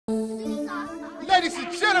Ladies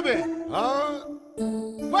and gentlemen,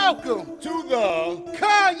 welcome to the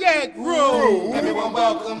Cognac Room. Everyone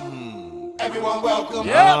welcome. Everyone welcome.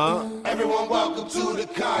 Everyone welcome to the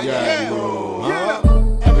Cognac Room.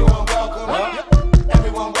 Everyone welcome.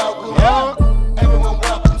 Everyone welcome. Everyone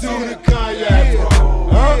welcome to the Cognac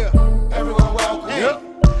Room. Everyone welcome.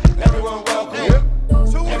 Everyone welcome.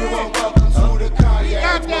 Everyone welcome to the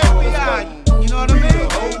Cognac Room. You know what I mean?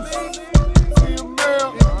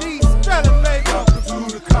 CML D SPELLER, baby. Welcome to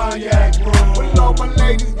the Cognac Room. When all my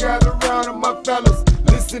ladies gather around and my fellas,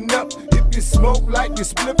 listen up. If you smoke like you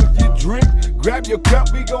split, if you drink, grab your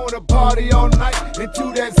cup. We gonna party all night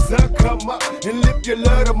until that sun come up. And lift your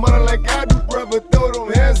love to money like I do, brother. Throw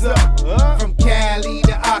them hands up. From Cali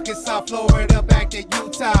to Arkansas, Florida, back to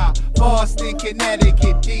Utah, Boston,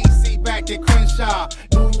 Connecticut, DC, back to Crenshaw,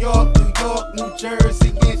 New York, New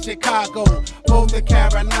Jersey, and Chicago. Both the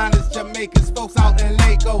Carolinas, Jamaicans, folks out in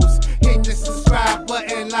Lagos. Hit the subscribe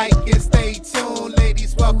button, like and stay tuned.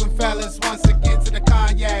 Ladies, welcome fellas once again to the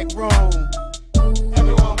Cognac Room.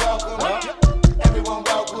 Everyone welcome. Everyone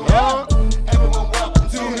welcome. Everyone welcome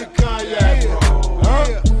to the Cognac Room.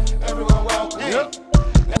 Everyone welcome.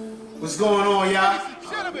 What's going on, y'all?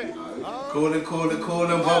 Coolin'.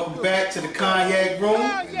 Welcome back to the Cognac Room.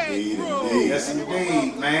 Indeed. Yes,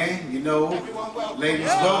 indeed, man. You know, ladies,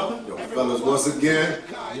 welcome. Yo, fellas, once again,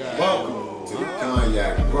 Welcome. to the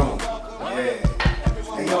Cognac Room. Yeah.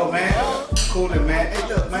 Hey, yo, man. Coolin', man. Hey,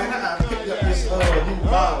 look, man. I picked up this new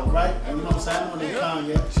bottle, right? You know what I'm saying? I'm on the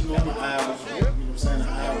cognac. You know, I'm an Irish. You know what I'm saying? An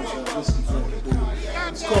Irish whiskey drinker, dude.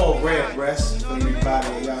 It's called Red Breast. For anybody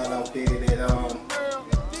of y'all out there that,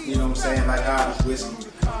 you know what I'm saying, like Irish whiskey.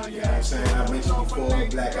 You know what I'm saying? I mentioned before, I'm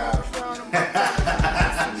black Irish.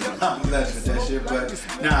 I'm blessed with that shit,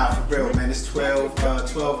 but nah, for real, man. It's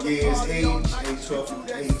 12 years age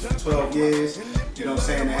 12 years. You know what I'm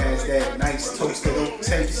saying? It has that nice toasted oak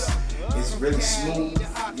taste. It's really smooth.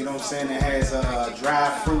 You know what I'm saying? It has a dry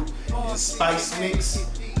fruit and spice mix.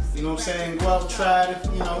 You know what I'm saying? Go out and try it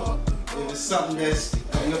if, you know, if it's something that's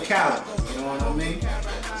on your caliber. You know what I mean?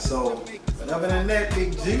 So, but other than that,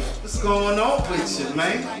 Big G, what's going on with you,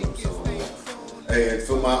 man? Hey, and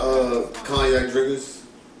for my cognac drinkers,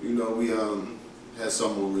 you know, we had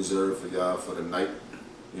something reserved for y'all for the night.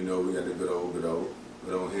 You know, we got the good old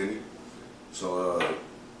Henny. So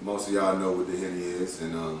most of y'all know what the Henny is,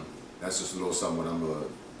 and that's just a little something I'm gonna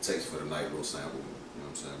taste for the night, a little sample. You know what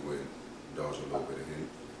I'm saying? We'll indulge a little bit of Henny.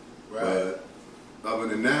 Right. But other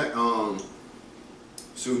than that,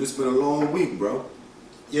 shoot, it's been a long week, bro.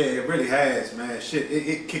 Yeah, it really has, man. Shit,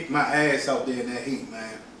 it kicked my ass out there in that heat,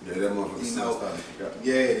 man. Yeah, that motherfucker You starting know, to kick out.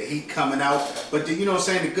 yeah, the heat coming out. But you know what I'm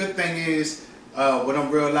saying? The good thing is, what I'm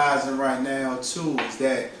realizing right now too is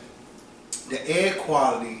that the air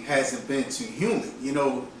quality hasn't been too humid. You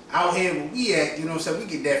know, out here where we at, you know what I'm saying,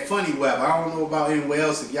 we get that funny weather. I don't know about anywhere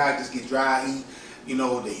else if y'all just get dry heat, you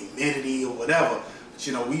know, the humidity or whatever. But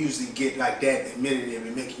you know, we usually get like that humidity and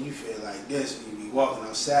be making you feel like this when you be walking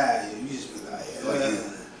outside. You just be like,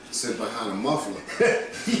 Sit behind a muffler.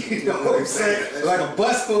 you know what I'm saying? Like a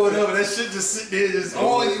bus or whatever, that shit just sitting there just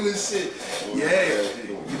on you and shit. Yeah,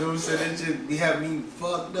 you know what I'm saying? That just be having me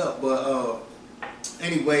fucked up. But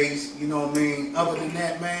anyways, you know what I mean? Other than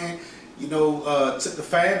that, man, you know, took the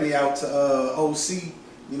family out to OC,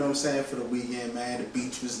 you know what I'm saying, for the weekend, man. The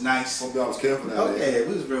beach was nice. Hope y'all was careful now. Oh yeah,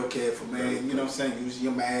 we was real careful, man. You know what I'm saying? Using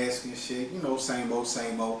your mask and shit. You know, same old.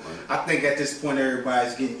 I think at this point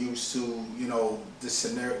everybody's getting used to, you know, the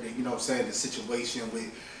scenario. You know what I'm saying? The situation with,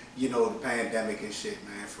 you know, the pandemic and shit,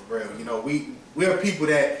 man. For real. You know, we're people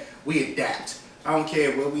that we adapt. I don't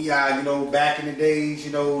care where we are. You know, back in the days,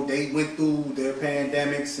 you know, they went through their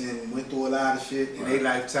pandemics and went through a lot of shit in their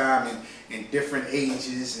lifetime and in different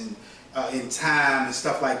ages and. In time and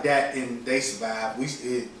stuff like that, and they survived.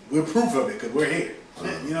 We're proof of it because we're here.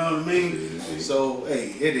 You know what I mean? So hey,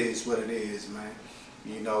 it is what it is, man.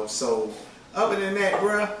 You know. So other than that,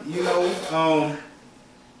 bruh, you know,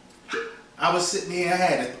 I was sitting here. I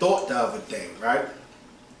had a thought the other day, right?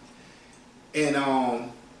 And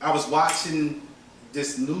I was watching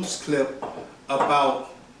this news clip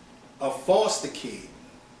about a foster kid.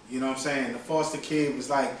 You know what I'm saying? The foster kid was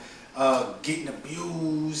like. Getting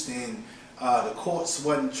abused and the courts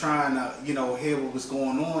wasn't trying to, you know, hear what was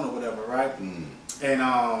going on or whatever, right?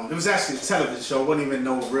 And it was actually a television show. It wasn't even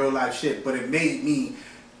no real life shit, but it made me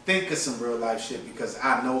think of some real life shit because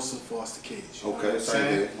I know some foster kids. You know what I'm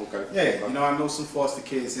saying? Okay. Yeah, you know, I know some foster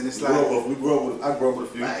kids, and it's like I grew up with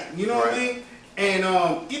a few. right, you know what I mean? And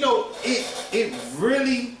you know, it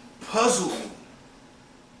really puzzled me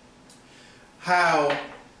how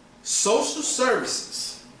social services.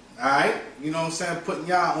 Alright, you know what I'm saying, putting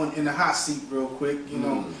y'all in the hot seat real quick, you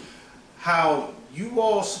know, how you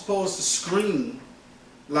all supposed to screen,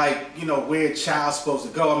 like, you know, where a child's supposed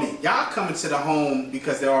to go. I mean, y'all come into the home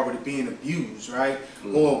because they're already being abused, right?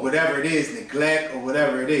 Or whatever it is, neglect or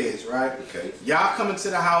whatever it is, right? Okay. Y'all come into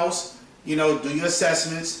the house, you know, do your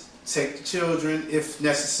assessments, take the children if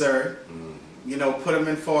necessary, you know, put them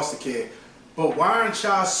in foster care. But why aren't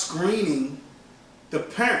y'all screening the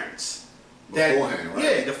parents? Beforehand, right?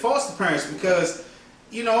 Yeah, the foster parents, because,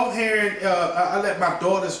 you know, I'm hearing, I let my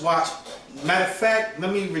daughters watch. Matter of fact,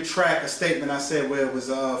 let me retract a statement I said where it was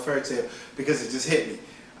fairy tale, because it just hit me.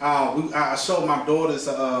 I showed my daughters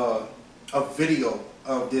a video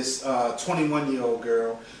of this 21-year-old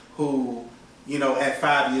girl who, you know, at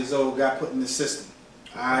 5 years old got put in the system.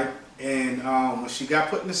 All right, and when she got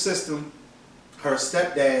put in the system, her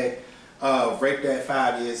stepdad raped her at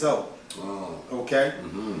 5 years old. Oh. Okay.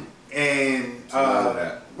 And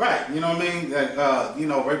right, you know what I mean? Like, you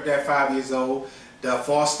know, raped her at 5 years old. The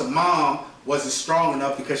foster mom wasn't strong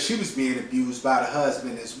enough because she was being abused by the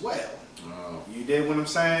husband as well. Oh. You did what I'm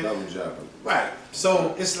saying? Double jeopardy. Right.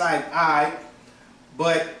 So it's like, all right,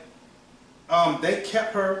 but they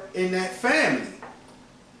kept her in that family.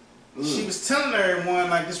 She was telling everyone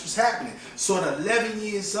like this was happening. So at 11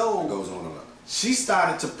 years old, It goes on a lot. she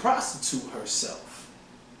started to prostitute herself.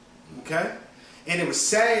 Okay? And it was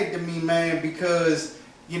sad to me, man, because,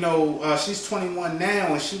 you know, she's 21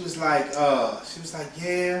 now, and she was like,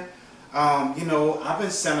 yeah, you know, I've been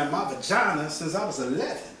selling my vagina since I was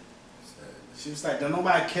 11. She was like, don't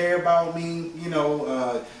nobody care about me, you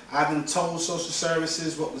know, I done told social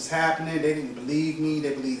services what was happening, they didn't believe me,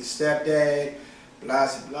 they believed the stepdad, blah,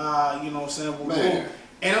 blah, blah, you know what I'm saying? Man.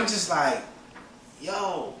 And I'm just like,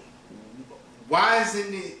 yo, why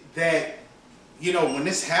isn't it that, you know, when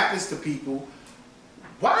this happens to people,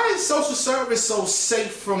 why is social service so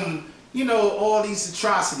safe from, you know, all these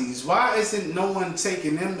atrocities? Why isn't no one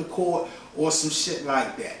taking them to court or some shit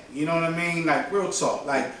like that? You know what I mean? Like, real talk.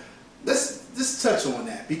 Like, let's touch on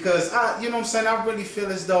that, because you know what I'm saying, I really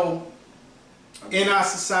feel as though in our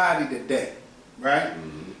society today, right?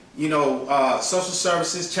 You know, social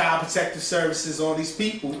services, child protective services, all these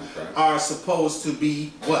people are supposed to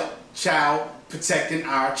be what? Child protecting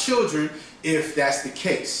our children, if that's the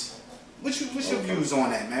case. What's your views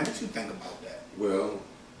on that, man? What you think about that? Well,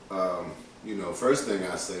 you know, first thing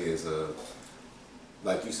I say is,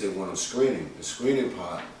 like you said, when I'm screening, the screening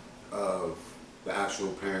part of the actual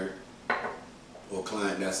parent or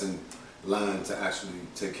client that's in line to actually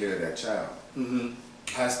take care of that child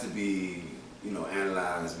has to be, you know,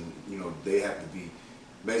 analyzed, and, you know, they have to be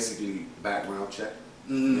basically background checked.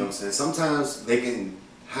 You know what I'm saying? Sometimes they can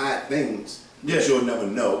hide things that you'll never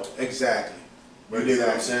know. Exactly. You dig what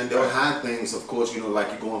I'm saying? They'll hide things, of course, you know, like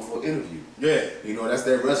you're going for an interview. Yeah. You know, that's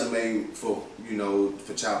their resume for, you know,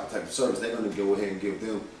 for child protective service. They're going to go ahead and give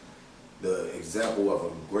them the example of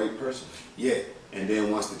a great person. Yeah. And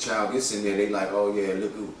then once the child gets in there, they like, oh yeah,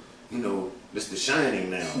 look who, you know, this The Shining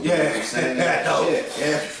now. You Yeah. know what I'm saying?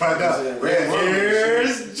 Yeah, fucked up.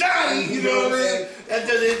 Here's Johnny, you know what I mean? That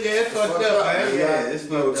doesn't, yeah, it's fucked up, man. Yeah, it's you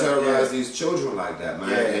know, fucked up. terrorize Yeah. these children like that, man.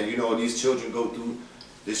 Yeah. And you know, these children go through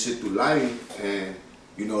this shit through life, and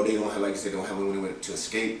you know, they don't have, like you said, they don't have anyone to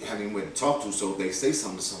escape, have anyone to talk to, so if they say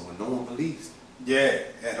something to someone, no one believes them. Yeah,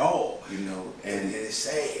 at all. You know, And it's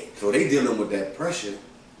sad. so they dealing with that pressure.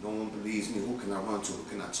 No one believes me. Who can I run to? Who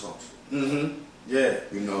can I talk to? Yeah.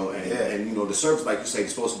 You know, and you know, the service, like you say,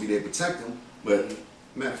 is supposed to be there to protect them, but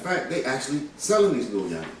matter of fact, they actually selling these little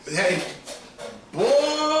youngins. Hey,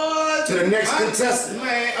 boy. To the next contestant.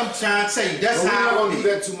 Man, I'm trying to tell you, that's We're not how going to do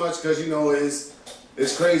that too much, because you know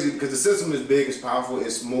it's crazy, because the system is big, it's powerful,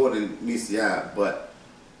 it's more than meets the eye, but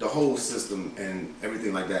the whole system and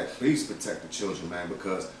everything like that, please protect the children, man,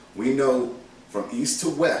 because we know from east to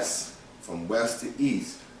west, from west to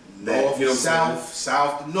east, that, north you know to south,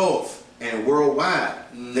 south to north, and worldwide,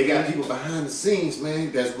 they got people behind the scenes,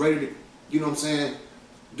 man, that's ready to, you know what I'm saying,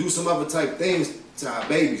 do some other type things to our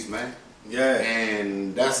babies, man. Yeah.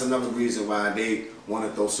 And that's another reason why they want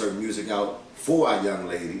to throw certain music out for our young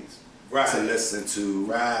ladies. Right. To listen to,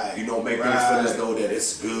 Right. you know, make them feel as though that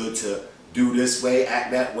it's good to do this way,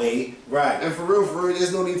 act that way. Right. And for real,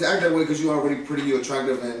 there's no need to act that way, because you're already pretty, you're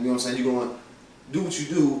attractive, and you know what I'm saying, you're going to do what you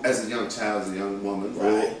do as a young child, as a young woman,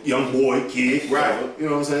 Right. or young boy, kid, Right. whatever, you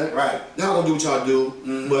know what I'm saying? Right. Y'all going to do what y'all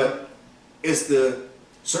do, but it's the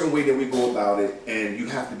certain way that we go about it, and you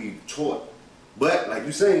have to be taught. But, like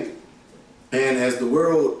you say, and as the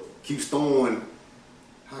world keeps throwing,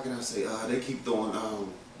 how can I say, they keep throwing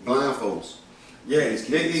blindfolds. Yeah,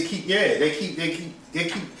 they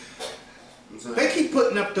keep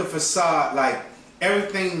putting up the facade like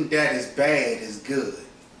everything that is bad is good,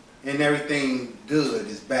 and everything good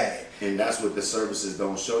is bad. And that's what the services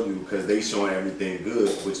don't show you, because they showing everything good,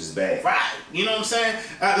 which is bad. Right. You know what I'm saying?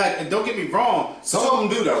 Like, don't get me wrong. Some of them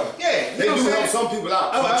do though. Yeah. They do help some people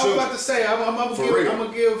out. I was about to say, I'm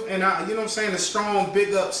gonna give, and you know what I'm saying, the strong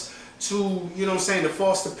big ups to, you know what I'm saying, the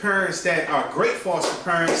foster parents that are great foster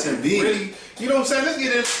parents and really, you know what I'm saying, let's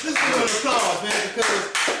give them an applause, man, because,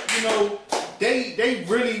 you know, they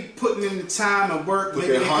really putting in the time and work. Maybe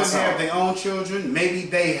they couldn't have their own children. Maybe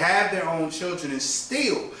they have their own children and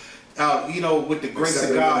still, you know, with the grace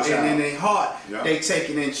of God and in their heart, they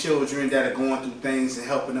taking in children that are going through things and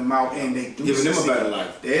helping them out, and they do giving them a better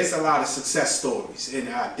life. There's a lot of success stories, and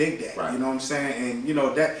I dig that. Right. You know what I'm saying? And you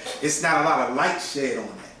know that it's not a lot of light shed on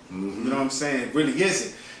that. You know what I'm saying? It really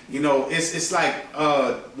isn't. You know, it's like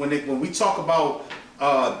when we talk about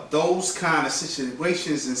those kind of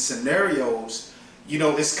situations and scenarios, you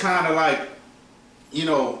know, it's kind of like, you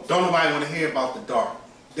know, don't nobody want to hear about the dark.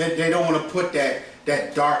 They don't want to put that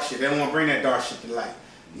dark shit. They don't want to bring that dark shit to light.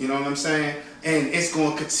 You know what I'm saying? And it's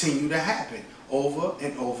going to continue to happen over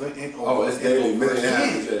and over and over. Oh, it's daily,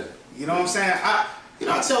 again. You know what I'm saying? You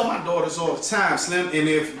know, I tell my daughters all the time, Slim, and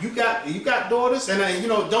if you got daughters, and you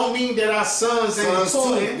know, don't mean that our sons ain't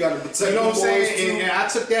important. You gotta protect, you know what I'm saying? Too. And I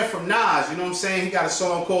took that from Nas. You know what I'm saying? He got a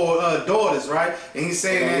song called Daughters, right? And he's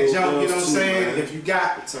saying that jump. You know what I'm saying? Man.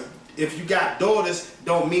 If you got daughters,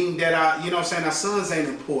 don't mean that you know what I'm saying, our sons ain't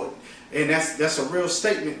important. And that's a real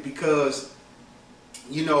statement, because,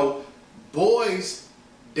 you know, boys,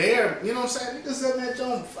 they're, you know what I'm saying, niggas in that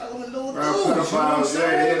joint fucking with little dudes, you know what I'm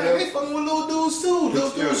saying? Like, they fucking with little dudes too. Little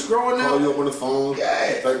dudes growing up. Call you up on the phone.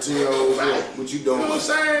 Yeah. 13-year-olds. Right. What you doing? You know what I'm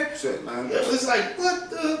saying? Shit, man. It's like, what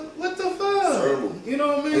the fuck? Terrible. You know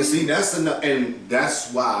what I mean? And see, that's enough, and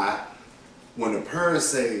that's why when the parents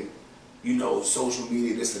say, you know, social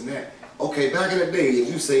media, this and that. Okay, back in the day, if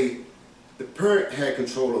you say the parent had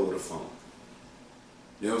control over the phone.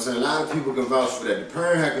 You know what I'm saying? A lot of people can vouch for that. The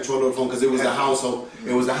parent had control of the phone because it was the household.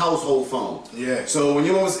 It was the household phone. Yeah. So when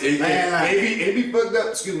you know, it be fucked up.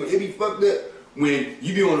 Excuse me. It be fucked up when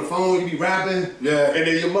you be on the phone, you be rapping. Yeah. And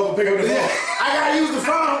then your mother pick up the phone. I gotta use the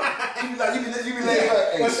phone. You be like, you be like,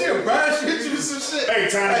 well, she a bird. She hit you with some shit. Hey,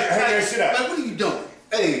 time to hang that shit up. Like, what are you doing?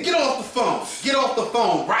 Hey, get off the phone. Get off the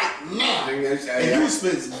phone right now. And you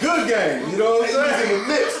spit good game. You know what I'm saying? In the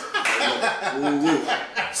mix.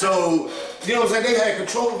 So, you know what I'm saying? They had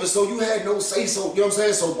control of it, so you had no say so. You know what I'm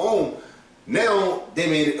saying? So, boom. Now, they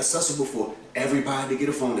made it accessible for everybody to get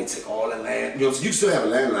a phone. They take all the land. You know, so you can still have a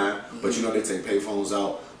landline, but you know, they take pay phones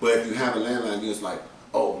out. But if you have a landline, you're just like,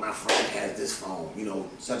 oh, my friend has this phone. You know,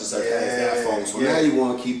 such and such has that phone. So now you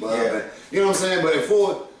want to keep up. And, you know what I'm saying? But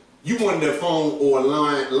before, you wanted a phone or a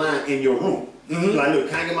line in your room. Like, look,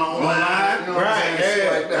 can I get my own line? You know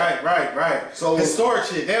Right. So historic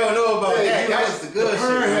shit. They don't know about that. That was the good shit. The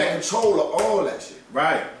parent had control of all that shit.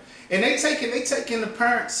 Right. And they taking the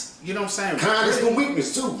parents, you know what I'm saying? Kindness and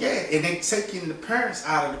weakness too. Yeah, and they taking the parents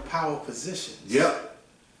out of the power position. Yep.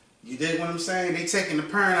 You dig what I'm saying? They taking the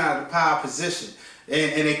parent out of the power position.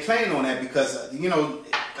 And they playing on that because, you know,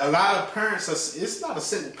 a lot of parents it's not a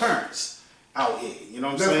single parents out here, you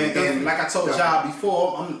know what I'm saying? And like I told y'all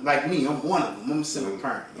before, I'm like me, I'm one of them. I'm a single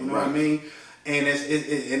parent, you know what I mean? And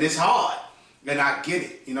it's hard, and I get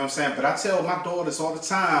it, you know what I'm saying? But I tell my daughters all the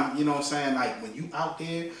time, you know what I'm saying, like, when you out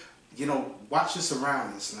there, you know, watch your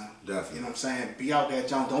surroundings now. Definitely. You know what I'm saying? Be out there,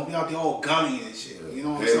 John. Don't be out there all gully and shit. You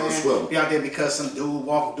know what I'm I'm saying? Be out there because some dude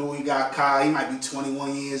walking through, he got a car, he might be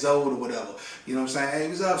 21 years old or whatever. You know what I'm saying? Hey,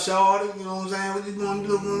 what's up, shorty? You know what I'm saying? What you doing?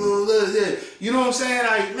 You know what I'm saying?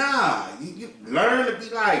 Like, nah. You learn to be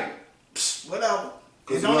like, psh, whatever.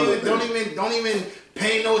 Don't even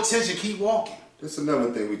pay no attention. Keep walking. That's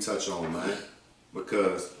another thing we touch on, man.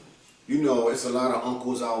 Because, you know, it's a lot of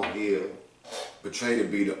uncles out here portray to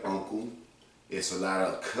be the uncle. It's a lot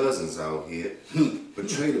of cousins out here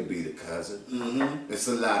portray to be the cousin. It's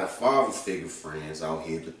a lot of father figure friends out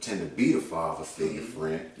here pretend to be the father figure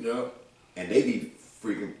friend. Yep. And they be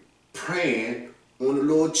freaking preying on the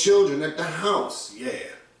little children at the house. Yeah.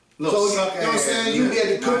 So, you know what I'm saying? You be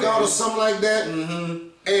at the cookout or something like that.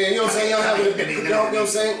 And you know what I'm saying? Y'all have a cookout, you know what I'm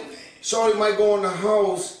saying? Shorty might go in the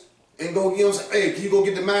house and go, you know what I'm saying? Hey, can you go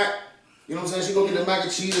get the mac? You know what I'm saying? She go get the mac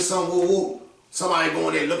and cheese or something. Woo woo. Somebody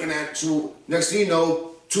going there looking at you. Next thing you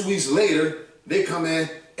know, 2 weeks later, they come in.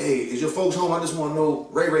 Hey, is your folks home? I just want to know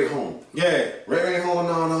Ray home. Yeah. Ray home?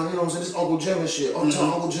 No, you know what I'm saying? This Uncle Jim and shit. Oh,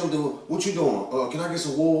 tell Uncle Jim, what you doing? Can I get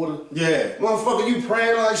some water? Yeah. Motherfucker, you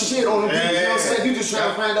praying like shit on the people. You know what I'm saying? You just trying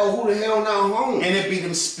to find out who the hell not home. And it be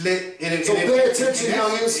them split. So pay attention,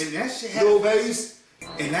 youngins. And that shit happens. Little babies.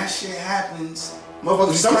 And that shit happens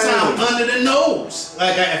Sometimes under the nose,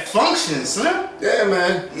 like at functions, Slim. Yeah,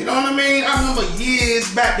 man. You know what I mean? I remember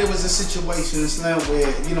years back there was a situation, Slim,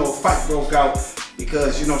 where, you know, a fight broke out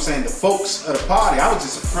because, you know what I'm saying, the folks of the party, I was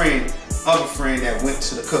just a friend of a friend that went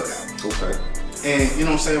to the cookout. Okay. And, you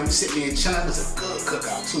know what I'm saying, we sitting there chilling. It was a good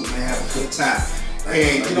cookout too, man, having a good time.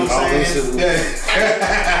 And, you know what I'm saying?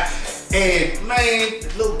 Yeah. And, man, the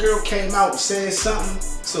little girl came out and said something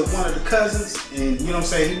to one of the cousins, and you know what I'm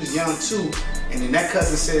saying, he was young too, and then that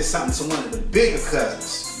cousin said something to one of the bigger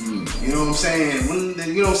cousins. You know what I'm saying? One of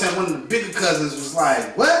the bigger cousins was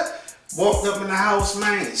like, what? Walked up in the house,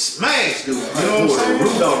 man, and smashed dude. You know what I'm saying?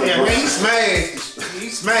 Yeah, man, he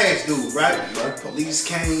smashed dude, right? Police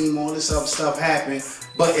came, all this other stuff happened,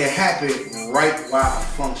 but it happened right while a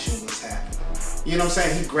function was happening. You know what I'm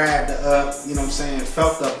saying? He grabbed her up, you know what I'm saying,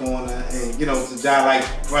 felt up on her, and you know, the guy like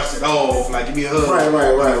brushed it off, like give me a hug. Right.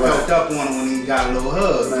 Felt up on her when he got a little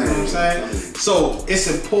hug, you know what I'm saying? So it's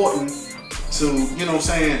important to, you know what I'm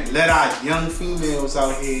saying, let our young females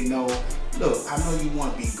out here know, look, I know you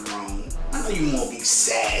want to be grown. I know you want to be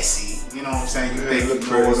sassy, you know what I'm saying? You think you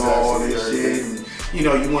know all this shit, and you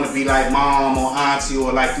know, you want to be like mom or auntie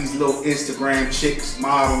or like these little Instagram chicks,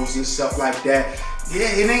 models and stuff like that. Yeah,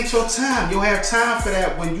 it ain't your time. You'll have time for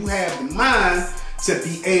that when you have the mind to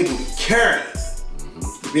be able to carry it,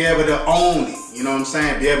 to be able to own it, you know what I'm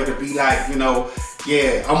saying? Be able to be like, you know,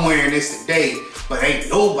 yeah, I'm wearing this today, but ain't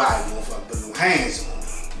nobody gonna fuck put no hands on me.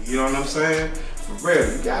 You know what I'm saying? For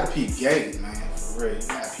real, you gotta peep game, man. For real, you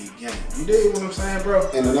gotta peep game. You dig what I'm saying, bro?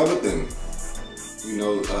 And another thing, you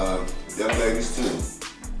know, young ladies too,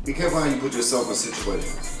 be careful how you put yourself in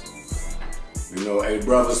situations. You know, hey,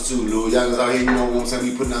 brothers too, little youngers out here, you know what I'm saying,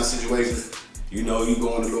 you putting out situations. You know, you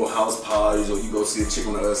go on the little house parties or you go see a chick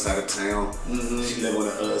on the other side of town. She live on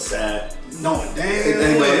the other side. Knowing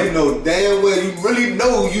damn well. You know damn well, you really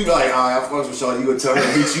know you like, alright, I fucks with Shawty, you gonna tell her to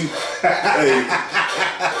meet you. Hey, you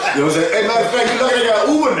know what I'm saying? Hey, matter of fact, you lucky they got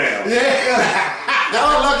Uber now. Yeah.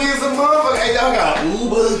 Y'all lucky as a motherfucker. Hey, y'all got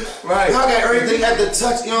Uber. Right. Y'all got everything at the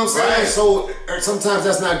touch, you know what I'm saying? Right. So sometimes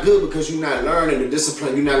that's not good because you're not learning the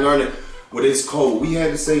discipline, you're not learning what it's called. We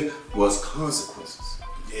had to say was consequences.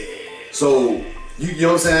 Yeah. So, you know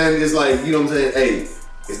what I'm saying? It's like, you know what I'm saying? Hey,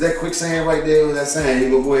 is that quicksand right there with that sand? You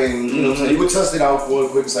gonna go ahead and, you know what I'm saying? You would test it out for a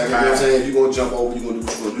quick second, you know what I'm saying? If you're gonna jump over, you're gonna do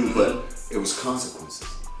what you're gonna do. But it was consequences.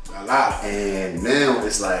 A lot. And now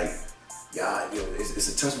it's like, yeah, you know, it's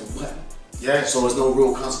a touchable button. Yeah. So there's no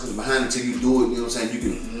real consequence behind it until you do it, you know what I'm saying? You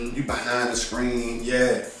can, you behind the screen.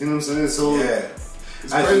 Yeah. You know what I'm saying? So, yeah.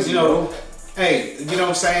 It's crazy, you know, bro. Hey, you know what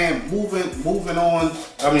I'm saying? Moving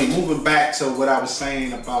back to what I was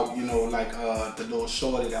saying about, you know, like the little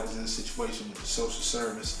shorty that was in a situation with the social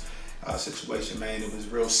service situation, man. It was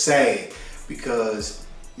real sad because,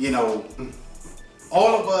 you know,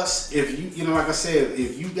 all of us, if you know, like I said,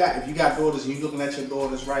 if you got daughters and you looking at your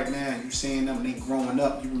daughters right now and you seeing them and they growing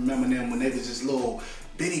up, you remember them when they was just little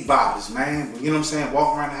bitty bobbers, man. You know what I'm saying?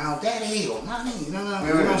 Walking around the house, daddy or mommy, you know what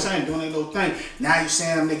I'm saying? Doing their little thing. Now you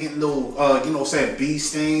seeing them, they getting little, you know what I'm saying, bee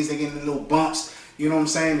stings, they getting little bumps, you know what I'm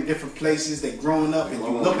saying, in different places. They growing up and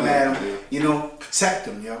you looking at them, you know, protect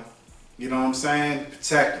them, yo. You know what I'm saying?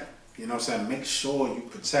 Protect them. You know what I'm saying? Make sure you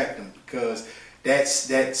protect them because that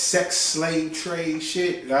sex slave trade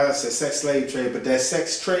shit, I said sex slave trade, but that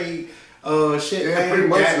sex trade shit, yeah,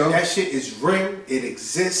 man, that shit is real. It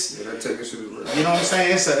exists. Yeah, that taking shit is real. You know what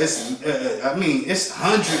I'm saying? I mean, it's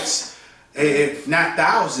hundreds, if not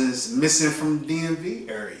thousands, missing from the DMV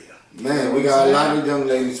area. Man, we got a lot of young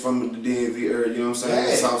ladies from the DMV area. You know what I'm saying?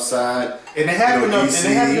 Yeah. South side. And they happen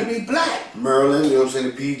to be black. Maryland. You know what I'm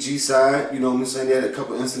saying? The PG side. You know what I'm saying? They had a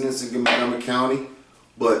couple incidents in Montgomery County,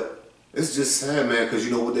 but it's just sad, man, because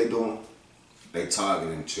you know what they're doing? They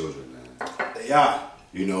targeting children, man. They are.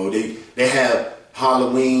 You know, they have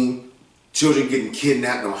Halloween, children getting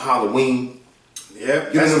kidnapped on Halloween.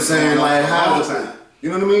 Yep. You know what I'm saying? Like how? You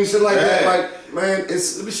know what I mean? Shit like that. Like, man,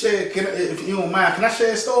 it's. Let me share. If you don't mind, can I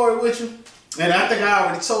share a story with you? And I think I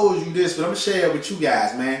already told you this, but I'm gonna share it with you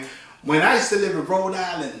guys, man. When I used to live in Rhode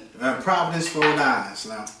Island, Providence, Rhode Island,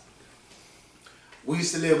 now. We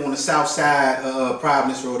used to live on the south side of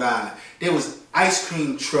Providence, Rhode Island. There was ice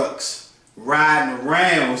cream trucks riding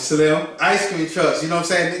around, Slim. Ice cream trucks, you know what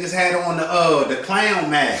I'm saying? Niggas had on the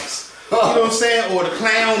clown masks. You know what I'm saying? Or the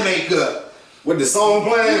clown makeup. With the song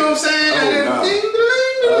playing? You know what I'm saying?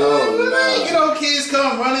 Oh, no. You know, kids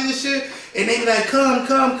come running and shit, and they be like, come.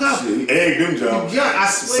 Shit, egg them jobs. Yeah, I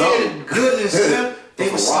swear to goodness, Slim,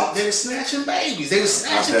 they were snatching babies. They were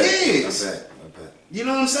snatching kids. I bet. You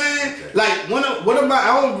know what I'm saying? Okay. Like one of my,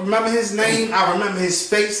 I don't remember his name. I remember his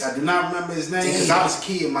face. I do not remember his name because I was a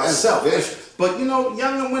kid myself. But you know,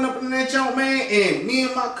 Youngin went up in that jump, man, and me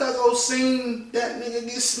and my cousin seen that nigga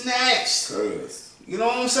get snatched. You know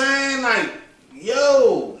what I'm saying? Like,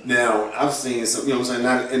 yo. Now, I've seen some, you know what I'm saying,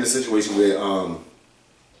 not in a situation where,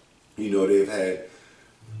 you know, they've had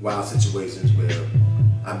wild situations where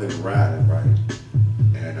I've been riding, right?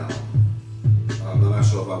 And I'm not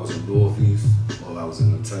sure if I was in Northeast or if I was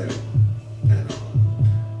in the town. And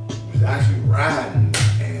I was actually riding,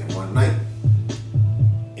 and one night,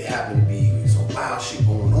 it happened to be some wild shit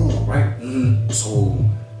going on, right? So,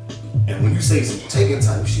 and when you say some taking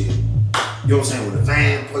type shit, you know what I'm saying, when the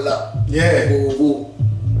van pull up, woo, woo,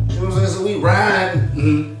 you know what I'm saying, so we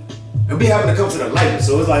riding, and we happen to come to the light,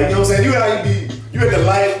 so it's like, you know what I'm saying, you at the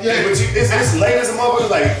light, but it's late as a motherfucker,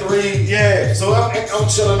 like 3, so I'm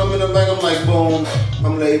chilling, I'm in the back, I'm like, boom,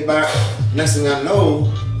 I'm laid back, next thing I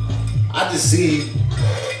know, I just see,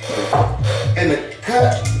 and the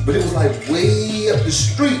cut, but it was like way up the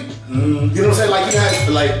street. You know what I'm saying? Like you have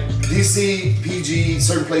like DC, PG,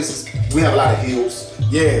 certain places, we have a lot of hills.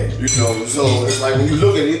 You know, so it's like when you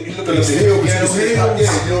look at it, you look at the hill, but you can see the car, you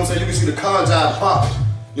know what I'm saying? You can see the car drive pop,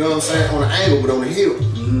 you know what I'm saying, on the angle, but on the hill.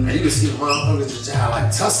 And you can see the motherfuckers just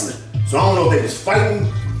like tussling. So I don't know if they was fighting,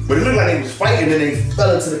 but it looked like they was fighting and then they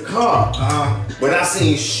fell into the car. But I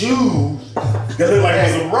seen shoes that looked like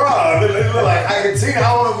it was a rod. It looked like Argentina, I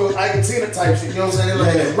don't know if it was Argentina type shit, you know what I'm saying? It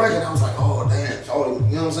looked like a record. I was like, oh damn,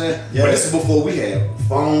 you know what I'm saying? But this is before we had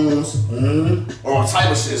phones or all type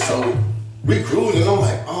of shit. So we cruising, I'm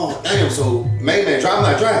like, oh damn, so main man driving,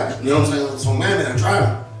 not driving. You know what I'm saying? So main man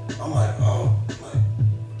driving. I'm like, oh,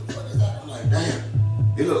 what the fuck is that? I'm like, damn.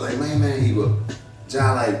 It looked like main man, he was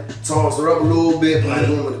John like tossed her up a little bit, like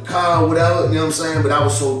doing with the car or whatever, you know what I'm saying? But I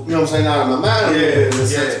was so, you know what I'm saying, out of my mind a little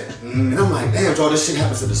bit. And I'm like, damn, Joe, this shit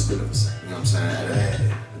happens to the spin of a second, you know what I'm saying? I had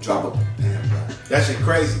to drop up, damn, bro. That shit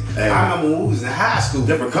crazy. I remember when we was in high school.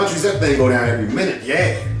 Different countries, that thing go down every minute. I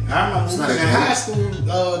remember when we was in high school,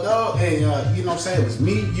 dog, and you know what I'm saying, it was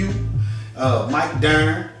me, you, Mike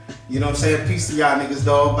Dern, you know what I'm saying? Peace to y'all niggas,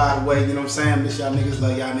 dog, by the way, you know what I'm saying? Miss y'all niggas,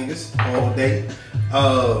 love y'all niggas all day.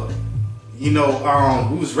 You know,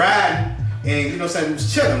 we was riding, and you know what I'm saying, we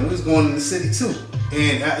was chilling. We was going in the city too,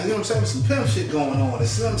 and you know what I'm saying, some pimp shit going on. And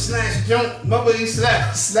some snatch junk, mother he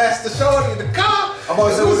slashed the shorty in the car. I'm about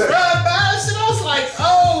to say, was it riding by and shit? I was like,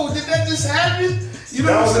 oh, did that just happen? You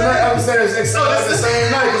know what I'm saying? I was saying it's the same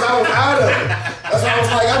night because I was out of it. That's why I was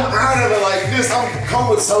like, I'm out of it like this. I'm come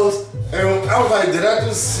with SOSS. And I was like, did I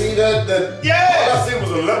just see that? All I seen was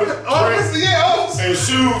a leather and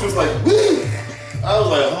shoes just like, woo. I was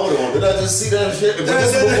like, hold on, did I just see that shit? But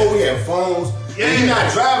this is before we had phones. And he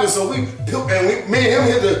not driving, so me and him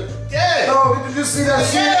hit the. No, did you just see that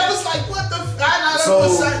shit? I was like, what the I know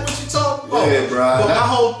what you talking about. Yeah, bro. But my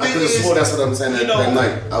whole thing is, that's what I'm saying that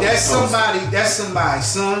night. That's somebody's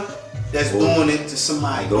son that's doing it to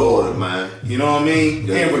somebody's daughter, man. You know what I mean?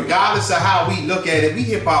 And regardless of how we look at it, we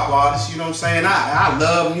hip hop artists, you know what I'm saying? I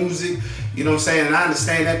love music. You know what I'm saying? And I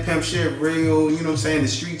understand that pimp shit real. You know what I'm saying? The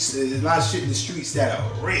streets, there's a lot of shit in the streets that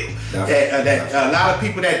are real. That a lot of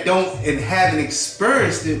people that don't and haven't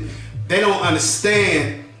experienced it, they don't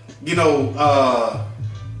understand, you know,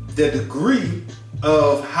 the degree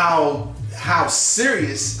of how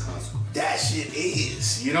serious that shit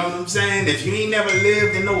is. You know what I'm saying? If you ain't never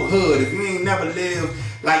lived in no hood, if you ain't never lived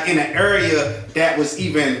like in an area that was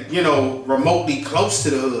even, you know, remotely close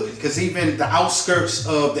to the hood, because even the outskirts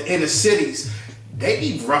of the inner cities, they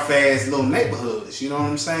be rough ass little neighborhoods, you know what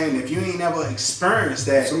I'm saying? If you ain't never experienced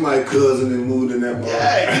that. Somebody cousin and moved in that mall.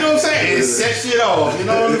 Yeah, you know what I'm saying? It set shit off, you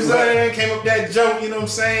know what I'm saying? Came up that joke, you know what I'm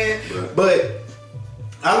saying? But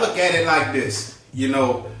I look at it like this, you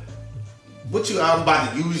know, I'm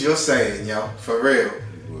about to use your saying, yo, for real.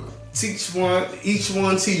 Teach one, each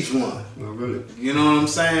one teach one. Really? You know what I'm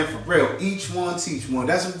saying? For real. Each one teach one.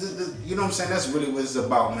 That's what, you know what I'm saying? That's really what it's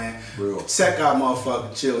about, man. Real. Check out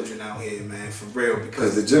motherfucking children out here, man. For real.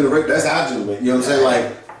 Because the generation, that's our generation. You know what I'm saying?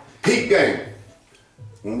 Like, peak game.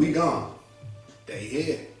 When we gone, they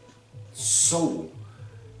here. So,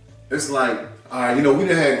 it's like, all right, you know, we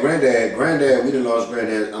done had granddad, we done lost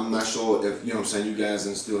granddad. I'm not sure if, you know what I'm saying, you guys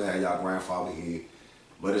done still have y'all grandfather here.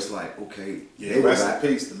 But it's like, okay, yeah, rest in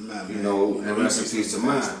peace to mine, you know, and rest in peace to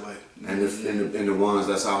mine. And the ones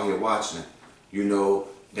that's out here watching, you know,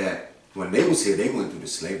 that when they was here, they went through the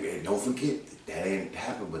slavery. And don't forget, that ain't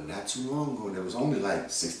happened, but not too long ago. That was only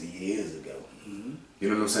like 60 years ago. You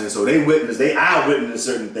know what I'm saying? So they eyewitnessed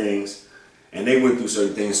certain things, and they went through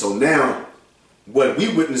certain things. So now, what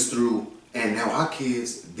we witnessed through, and now our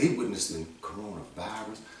kids, they witnessing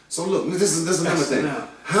coronavirus. So look, this is another thing.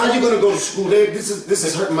 How you gonna go to school? This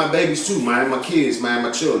is hurting my babies too, man. My kids, man,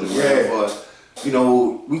 my children. Yeah. You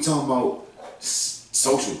know, we talking about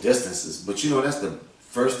social distances, but you know that's the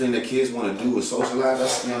first thing that kids want to do is socialize.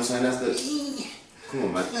 That's, you know what I'm saying? That's the come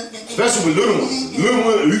on, man. Especially with little ones. Little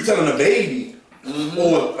ones, you telling a baby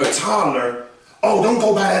or a toddler, oh, don't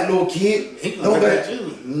go by that little kid. Don't go by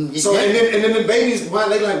you. So and then the babies, why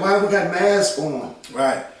they like, why we got masks on?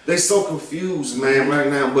 Right. They so confused, man, right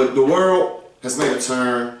now. But the world has made a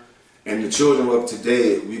turn, and the children of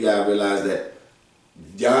today, we gotta realize that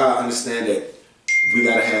y'all understand that we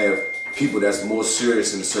gotta have people that's more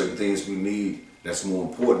serious in certain things we need that's more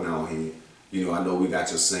important out here. You know, I know we got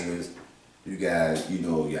your singers, you got, you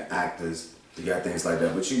know, your actors, you got things like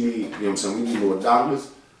that, but you need, you know what I'm saying, we need more doctors,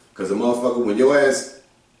 because the motherfucker, when your ass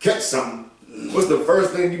catch something, what's the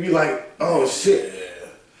first thing you be like, oh shit.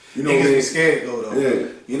 You know, niggas be scared though. Yeah.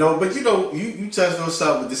 You know, but you know, you touched on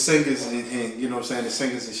something with the singers and you know what I'm saying, the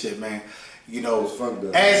singers and shit, man. You know,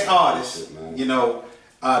 as artists, shit, you know,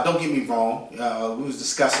 don't get me wrong, we was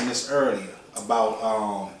discussing this earlier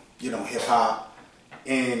about, you know, hip hop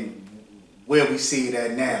and where we see it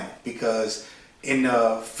at now, because in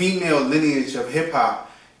the female lineage of hip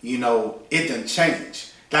hop, you know, it done changed.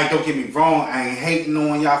 Like, don't get me wrong, I ain't hating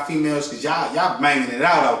on y'all females, because y'all banging it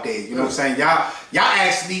out there, you know what I'm saying? Y'all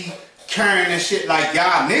actually carrying this shit like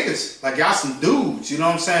y'all niggas, like y'all some dudes, you know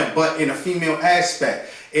what I'm saying? But in a female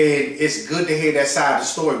aspect. And it's good to hear that side of the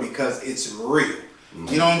story because it's real.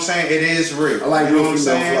 You know what I'm saying? It is real. I like you know real what I'm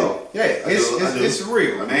saying? flow. Yeah, it's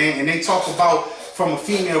real, man. And they talk about from a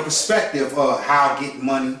female perspective how getting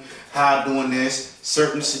money, how doing this,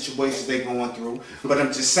 certain situations they going through. But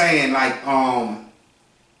I'm just saying, like,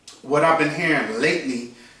 what I've been hearing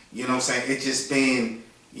lately, you know what I'm saying, it just been,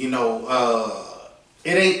 you know,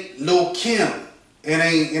 it ain't Lil' Kim, it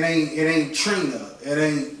ain't Trina, it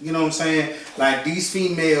ain't, you know what I'm saying, like these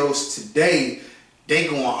females today, they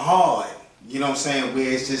going hard, you know what I'm saying,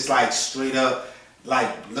 where it's just like straight up,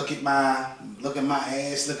 like look at my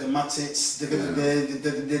ass, look at my tits, look at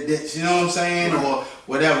the, you know what I'm saying, or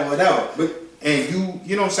whatever. But and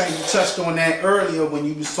you know what I'm saying, you touched on that earlier when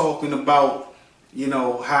you was talking about, you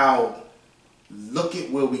know, how look at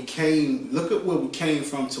where we came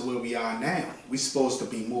from to where we are now. We supposed to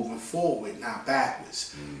be moving forward, not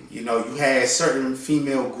backwards. You know, you had certain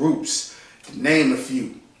female groups, name a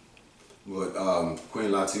few. What,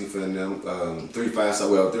 Queen Latifah and them,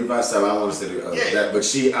 357, well, 357, I don't want to say that, but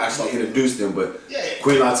she actually introduced them, but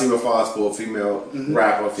Queen Latifah falls for a female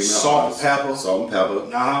rapper, female Salt and Pepper. Salt and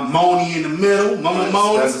Pepper. Moni in the middle, Mama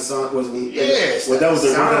Moni. That's the song, was yes. Well, that was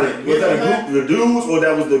the group, the dudes, or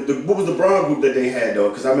that was what was the broad group that they had though?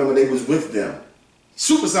 Because I remember they was with them.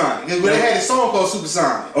 Supersonic. Because they had a song called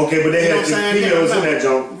Supersonic. Okay, but they had the females in that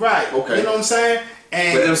jump. Right. Okay. You know what I'm saying?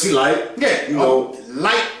 And but MC Light. Yeah. You know.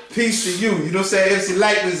 Light. Peace to you. You know what I'm saying? MC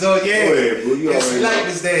Light was MC Light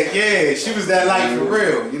was that. Yeah, she was that light for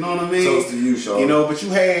real. You know what I mean? Toast to you, Sean. You know, but you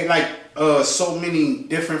had like so many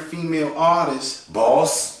different female artists.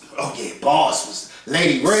 Boss. Oh yeah, Boss was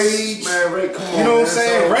Lady Rage. Man, Ray, come on. You know what I'm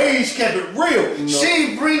saying? Rage kept it real. You know. She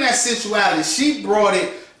didn't bring that sensuality. She brought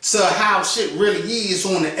it to how shit really is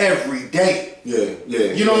on the everyday. Yeah.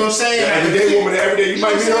 You know what I'm saying? The everyday woman, every day. You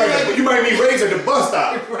might meet her, you might meet Rage at the bus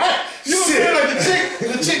stop. Right. You know what I'm saying?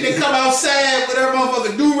 Like the chick that come outside with her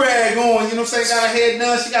motherfucking do-rag on, you know what I'm saying? Got her head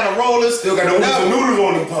done, she got her rollers. Still got the noodles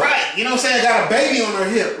on the pump. Right. You know what I'm saying? Got a baby on her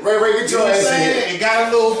hip. Ray, get your ass in here. And got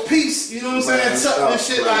a little piece, you know what I'm saying? Tucked and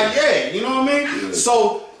shit like, you know what I mean? Yeah.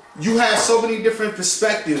 So you have so many different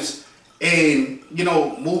perspectives. And, you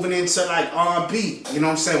know, moving into like R&B, you know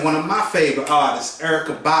what I'm saying? One of my favorite artists,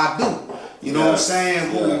 Erykah Badu. You know what I'm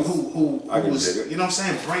saying? Who was, you know what I'm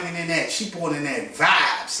saying? Bringing in that, she brought in that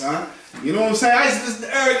vibe, son. You know what I'm saying? I used to listen to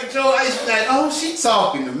Erykah Joe, I used to be like, oh, she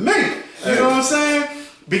talking to me. You know what I'm saying?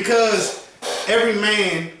 Because every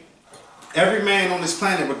man on this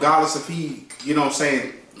planet, regardless if he, you know what I'm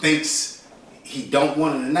saying, thinks he don't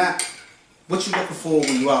want it or not, what you looking for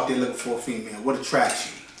when you out there looking for a female? What attracts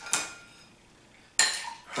you?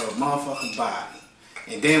 Her motherfucking body.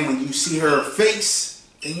 And then when you see her face,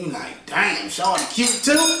 then you like, damn, shawty cute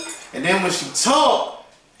too. And then when she talk,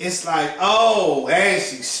 it's like, oh, and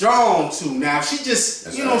she's strong too. Now, she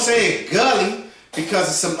just, you know what I'm saying, gully because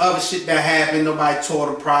of some other shit that happened. Nobody taught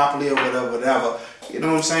her properly or whatever. You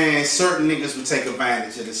know what I'm saying? Certain niggas would take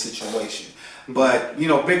advantage of the situation. But, you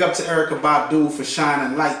know, big up to Erykah Badu for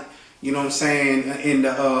shining light, you know what I'm saying, in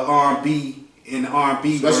the R&B. In the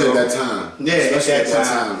R&B especially world. At that time. Yeah, especially at that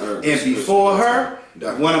time. And before her,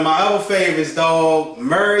 one of my other favorites, dog,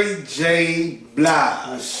 Mary J.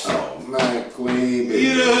 Blige. Oh, man, Queen. Baby.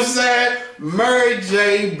 You know what I'm saying? Mary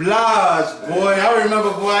J. Blige, boy. I remember,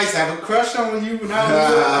 boy, I used to have a crush on you when I was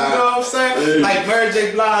little, you know what I'm saying? Like, Mary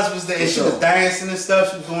J. Blige was there, and she was dancing and stuff,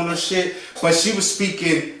 she was doing her shit, but she was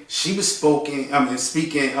speaking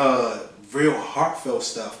real heartfelt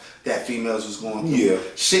stuff that females was going through. Yeah.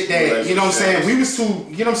 Shit that, you know what I'm saying, we was too,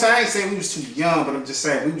 you know what I'm saying, I ain't saying we was too young, but I'm just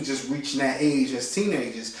saying we was just reaching that age as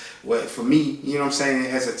teenagers. Well, for me, you know what I'm saying,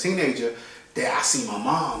 as a teenager, that I see my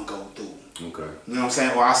mom go through. Okay. You know what I'm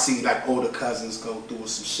saying? Or I see like older cousins go through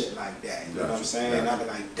some shit like that. You know what I'm saying? And I be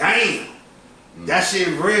like, damn, that shit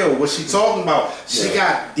real. What she talking about? She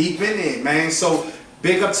got deep in it, man. So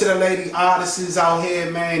big up to the lady artists out here,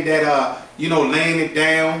 man, that you know, laying it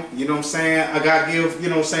down. You know what I'm saying? I gotta give, you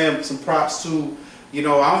know what I'm saying, some props to, you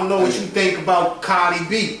know, I don't know what you think about Cardi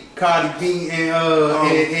B and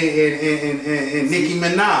Nicki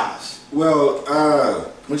Minaj. Well,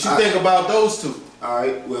 what you think about those two?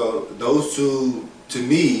 Alright, well, those two, to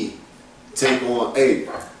me, take on, hey,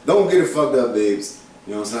 don't get it fucked up, babes.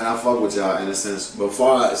 You know what I'm saying? I fuck with y'all in a sense. But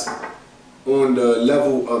far as on the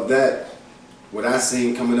level of that, what I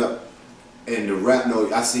seen coming up in the rap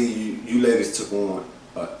note, I see you ladies took on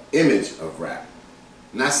an image of rap.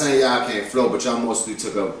 Not saying y'all can't flow, but y'all mostly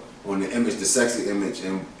took up on the image, the sexy image,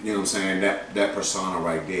 and you know what I'm saying, that persona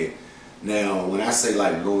right there. Now, when I say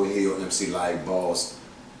like Low Hill, MC Light, Boss,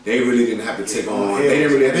 they really didn't have to take on. They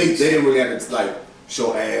didn't really have to like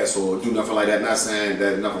show ass or do nothing like that. Not saying that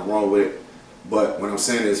there's nothing wrong with it, but what I'm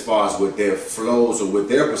saying is, as far as with their flows or with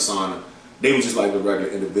their persona, they were just like the regular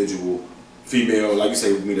individual female, like you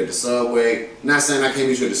say, we meet at the subway. Not saying I can't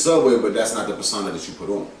meet you at the subway, but that's not the persona that you put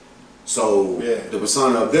on. So the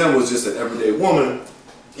persona of them was just an everyday woman.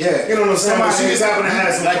 Yeah, you know what I'm saying? She just happened to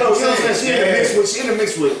have some clothes. You know what I'm saying? She in the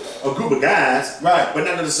mix with a group of guys, right? But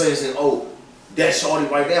not to say, oh, that shorty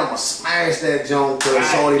right there, I'm gonna smash that joint because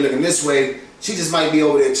shorty looking this way. She just might be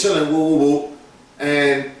over there chilling, woo woo woo,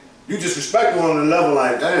 and you just respect her on the level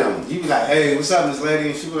like, damn. You be like, hey, what's up, this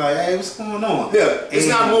lady? And she be like, hey, what's going on? Yeah, it's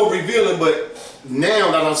not more revealing, but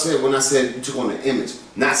now that I'm saying, when I said you took on the image,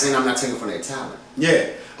 not saying I'm not taking from their talent.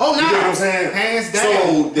 Yeah. Oh, no. You know what I'm saying? Hands down.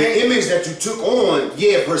 So the image that you took on,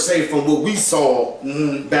 yeah, per se, from what we saw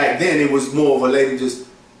back then, it was more of a lady just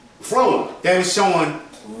flowing. They was showing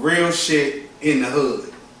real shit in the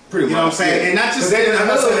hood. Pretty much. You know what I'm saying? And not just in the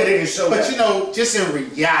hood, they didn't show but you know, just in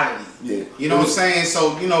reality. Yeah. You know what I'm saying?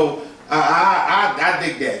 So, you know, I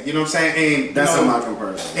dig that. You know what I'm saying? And that's my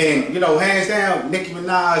comparison. And, you know, hands down, Nicki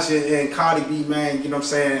Minaj and Cardi B, man, you know what I'm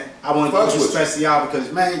saying? I want to stress to y'all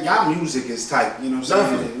because, man, y'all music is tight. You know what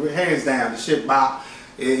I'm saying? Hands down, the shit bop.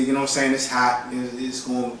 You know what I'm saying? It's hot. It's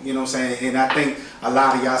going, you know what I'm saying? And I think a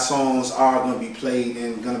lot of y'all songs are going to be played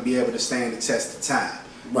and going to be able to stand the test of time.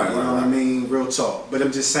 Right, you know what I mean? Real talk. But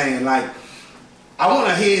I'm just saying, like, I want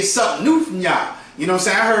to hear something new from y'all. You know what I'm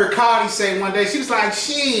saying? I heard Cardi say one day, she was like,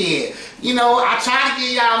 shit, you know, I try to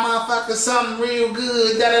give y'all motherfuckers something real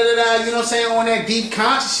good, da da da da, you know what I'm saying, on that deep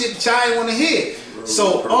conscious shit that y'all ain't want to hear.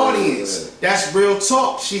 So, audience, that's real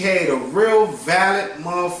talk. She had a real valid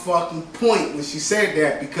motherfucking point when she said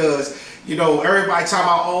that because, you know, everybody talking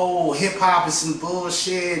about, oh, hip-hop is some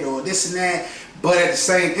bullshit or this and that. But at the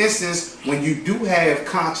same instance, when you do have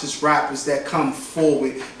conscious rappers that come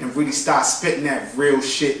forward and really start spitting that real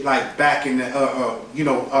shit, like back in the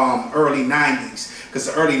early '90s, because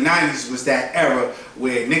the early '90s was that era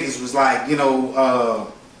where niggas was like,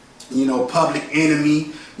 Public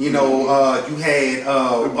Enemy, you had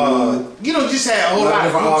just had a whole lot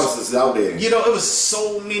of artists out there. You know, it was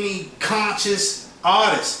so many conscious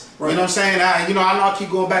artists. Right. You know what I'm saying? I know I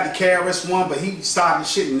keep going back to KRS-One, but he started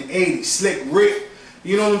shit in the 80s. Slick Rick,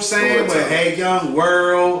 you know what I'm saying? But Hey Young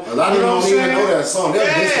World. A lot of them don't even know that song. They'll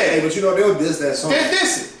diss it, but they'll diss that song. They'll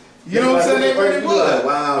diss it. You know what I'm saying? They really would. Like,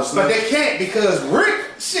 wow, but they can't because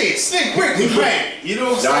Slick Rick was bad. You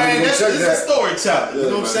know what I'm saying? That's a storyteller. You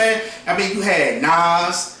know what I'm saying? I mean, you had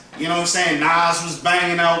Nas. You know what I'm saying? Nas was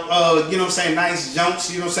banging out, you know what I'm saying, nice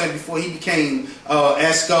jumps, you know what I'm saying, before he became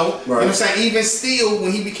Esco. Right. You know what I'm saying? Even still,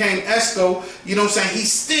 when he became Esco, you know what I'm saying, he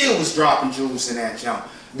still was dropping jewels in that jump.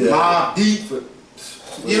 Yeah. Mobb Deep.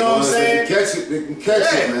 You know what I'm saying? They can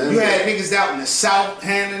catch it, man. You had niggas out in the South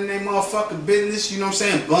handling their motherfucking business, you know what I'm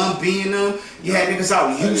saying? Bun being them. You had niggas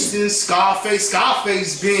out in Houston, Scarface.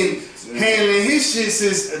 Scarface been handling his shit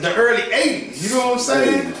since the early 80s, you know what I'm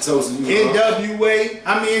saying? NWA,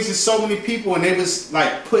 I mean, it's just so many people and they was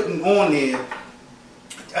like putting on there.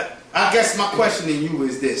 I guess my question to you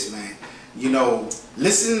is this, man. You know,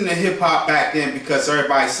 listening to hip hop back then because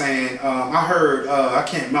everybody's saying, I heard, I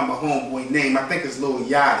can't remember homeboy name, I think it's Lil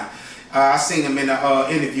Yachty. I seen him in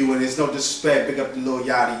an interview and there's no disrespect, big up to Lil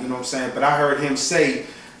Yachty, you know what I'm saying? But I heard him say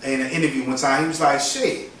in an interview one time, he was like,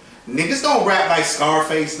 shit, Niggas don't rap like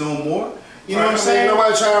Scarface no more. You know what I'm saying?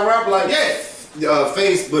 Nobody trying to rap like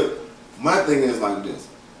Face, but my thing is like this.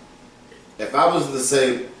 If I was to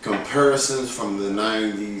say comparisons from the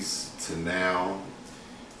 90s to now,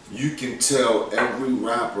 you can tell every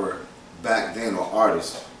rapper back then or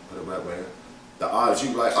artist, the artist, you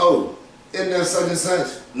be like, oh, isn't that such and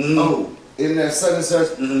such? Oh, isn't that such and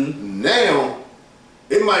such? Now,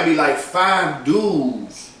 it might be like 5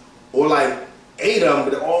 dudes or like 8 of them,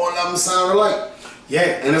 but all of them sound alike. Yeah.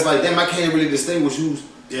 And it's like, damn, I can't really distinguish who's.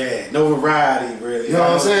 Yeah, no variety, really. You know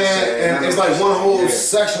what I'm saying? And it's like one whole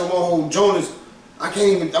section, one whole joint is, I can't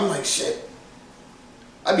even, I'm like, shit.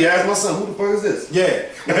 I be asking my son, who the fuck is this? Yeah.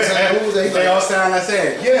 You know what I'm saying? Who is that? They all sound like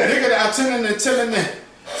that. Yeah. Nigga, I'm telling them.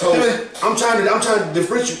 So I'm trying to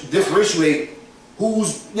differentiate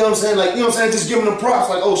who's, you know what I'm saying? Like, you know what I'm saying? Just giving them props,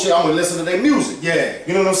 like, oh shit, I'm gonna listen to their music. Yeah.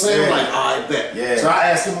 You know what I'm saying? Yeah. I'm like, I bet. Yeah. So I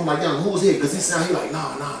asked him, I'm like, young, who's here? Because he like,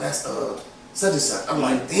 nah, that's such and such. I'm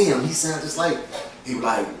like, damn, he sound just like, he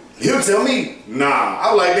like, he'll tell me, nah.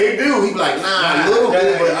 I'm like, they do. He be like, nah, a little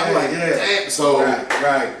bit, but I'm like, damn. So,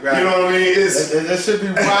 right. You know what I mean? That should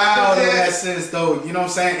be wild in that sense, though. You know what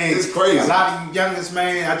I'm saying? And it's crazy. A lot of you youngest,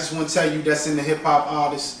 man, I just want to tell you that's in the hip-hop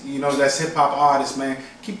artists, you know, that's hip-hop artists, man.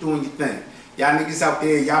 Keep doing your thing. Y'all niggas out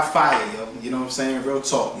there, y'all fire, yo. You know what I'm saying? Real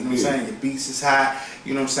talk. You know what I'm saying? Your beats is hot.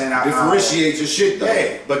 You know what I'm saying? Differentiate your shit, though.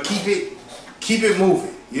 Yeah, but keep it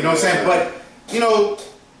moving. You know what I'm saying? But, you know,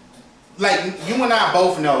 like you and I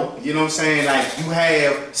both know, you know what I'm saying, like you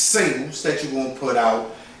have singles that you're gonna put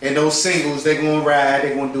out, and those singles they're gonna ride,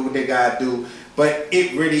 they're gonna do what they gotta do, but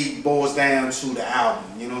it really boils down to the album.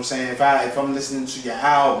 You know what I'm saying? If I'm listening to your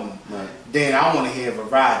album, then I wanna hear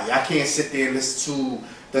variety. I can't sit there and listen to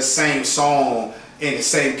the same song and the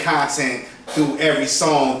same content through every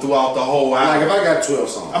song throughout the whole album. Like if I got 12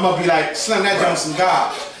 songs, I'm gonna be like, Slim, that jump some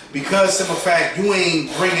garbage. Because simple fact, you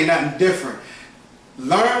ain't bringing nothing different.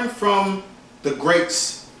 Learn from the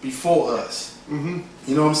greats before us. You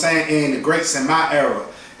know what I'm saying? And the greats in my era.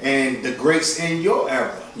 And the greats in your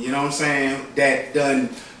era. You know what I'm saying? That done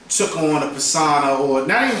took on a persona, or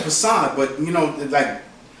not even persona, but you know, like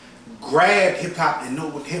grab hip hop and know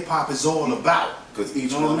what hip hop is all about. Because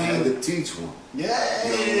each one had to teach one. Yeah.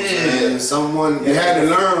 You know what I'm saying? Someone, you had to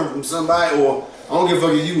learn from somebody, or I don't give a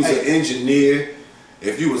fuck if you was an engineer,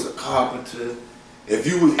 if you was a carpenter,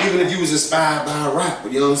 even if you was inspired by a rapper,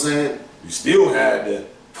 you know what I'm saying? You still had to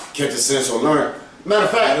catch a sense or learn. Matter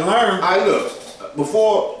of fact, look,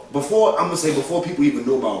 before I'm gonna say before people even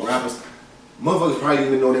knew about rappers, motherfuckers probably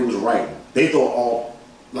didn't even know they was writing. They thought all,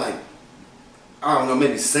 like, I don't know,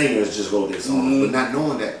 maybe singers just wrote their songs, but not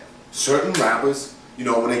knowing that certain rappers, you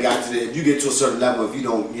know, when they got to if you get to a certain level, if you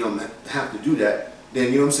don't have to do that, then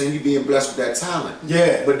you know what I'm saying, you being blessed with that talent.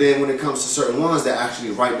 Yeah. But then when it comes to certain ones that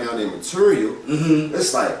actually write down their material,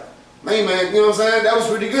 it's like, man, you know what I'm saying? That was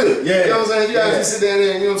pretty good. Yeah. You know what I'm saying? You actually sit there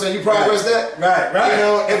and, you know what I'm saying, you progress that. Right. You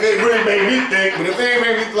know, if it really made me think, but if it ain't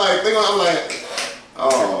made me like think, I'm like,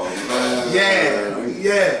 oh man.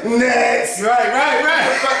 Yeah. Next. Right.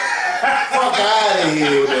 Fuck out of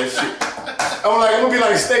here with that shit. I'm gonna be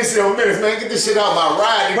like Stacey on Minutes, man. Get this shit out my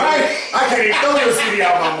ride. Right. I can't even throw your CD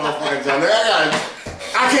out my motherfucking joint.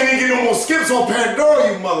 I can't even get no more skips on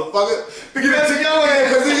Pandora, you motherfucker. Because it's your ass.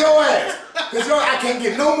 Because it's your ass. Because I can't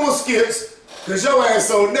get no more skips. Because your ass.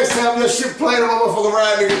 So next time that shit playing on my motherfucking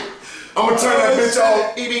ride, nigga, I'm gonna turn that bitch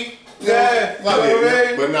off. Yeah.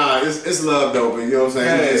 But nah, it's love though. But you know what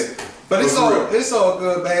I'm saying? But it's all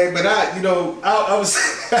good, man. But I was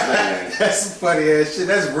that's some funny ass shit.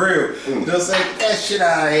 That's real. You know what I'm saying? Get that shit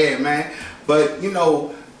out of here, man. But you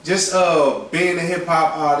know, just being a hip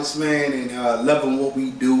hop artist, man, and loving what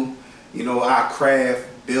we do, you know, our craft,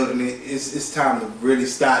 building it. It's time to really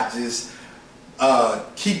start just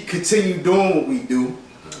continue doing what we do.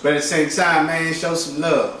 But at the same time, man, show some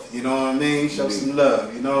love. You know what I mean? Show some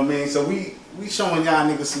love. You know what I mean? So we showing y'all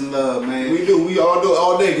niggas some love, man. We do. We all do it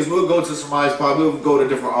all day, because we'll go to somebody's party, we'll go to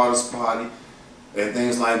different artists' party and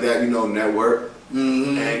things like that, you know, network.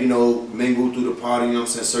 And, you know, mingle through the party, you know what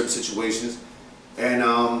I'm saying, certain situations. And,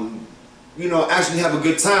 you know, actually have a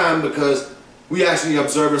good time, because we actually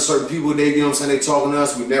observing certain people, they, you know what I'm saying, they talking to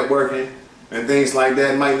us, we networking and things like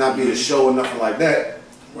that. It might not be a show or nothing like that,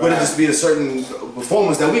 but it just be a certain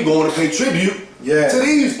performance that we going to pay tribute to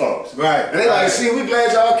these folks. And they like, see, we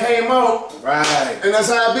glad y'all came out. And that's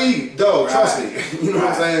how it be. Dog, trust me. You know what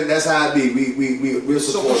I'm saying? That's how it be. We're supportive.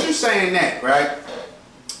 So what you saying that, right?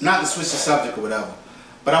 Not to switch the subject or whatever,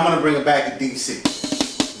 but I'm going to bring it back to DC.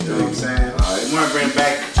 You know what I'm saying? I'm going to bring it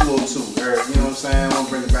back to 202. You know what I'm saying? I'm going to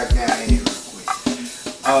bring it back down here real quick.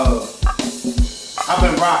 I've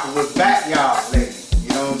been rocking with Backyard lately. You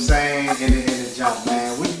know what I'm saying? In the jump,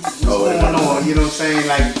 man. you know what I'm saying?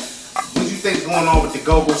 Like, what you think going on with the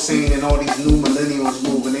go-go scene and all these new millennials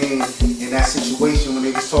moving in that situation when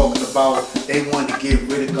they was talking about they wanted to get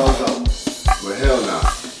rid of go-go? Well, hell no.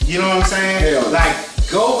 You know what I'm saying? Hell no. Like,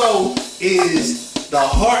 go-go is the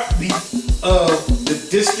heartbeat of the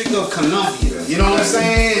District of Columbia. You know what I'm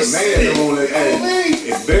saying? The man only,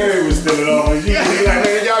 hey, if Barry was still at all, he'd be like,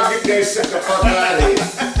 man, y'all get that shit the fuck out of here.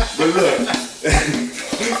 But look,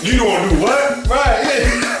 you gonna do what? Right,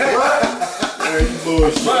 yeah. What? Man, you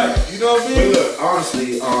bullshit. Right, you know what I mean? But look,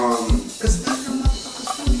 honestly, cause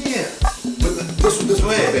yeah. But this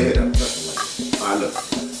way, fuck your head up. Alright, look,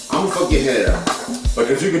 I'm gonna fuck your head up.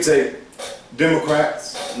 Because you can take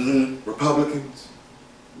Democrats, Republicans,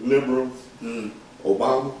 liberals,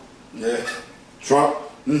 Obama, Trump,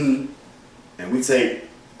 and we take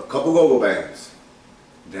a couple go-go bands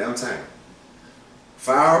downtown,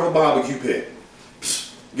 fire up a barbecue pit,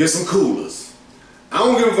 get some coolers. I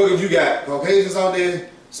don't give a fuck if you got Caucasians out there,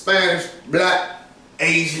 Spanish, black,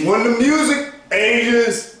 Asian. When the music,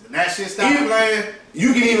 Asians, that shit stop playing.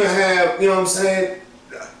 You can even have, you know what I'm saying,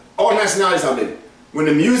 all nationalities out there. When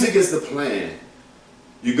the music is the plan,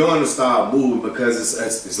 you're going to start moving because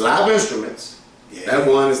it's live instruments. Yeah. That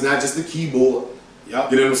one is not just the keyboard. Yep.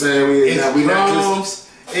 You know what I'm saying? It's drums,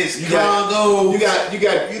 it's congo. You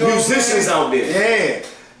got musicians out there. Yeah.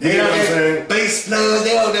 They know what I'm saying? Bass players,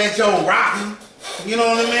 they out there Joe rocking. You know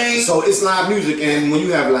what I mean? So it's live music, and when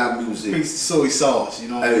you have live music, it's soy sauce. You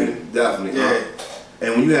know what I mean? Definitely. Yeah.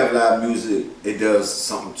 And when you have live music, it does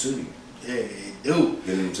something to you. Yeah, it do. You know what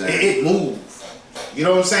I'm saying? It moves. You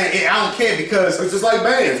know what I'm saying? I don't care because it's just like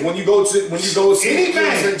bands. When you go see any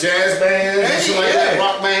band, jazz bands, shit like that,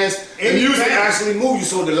 rock bands, the music actually moves you.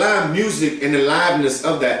 So the live music and the liveness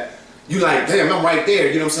of that, you like, damn, I'm right there.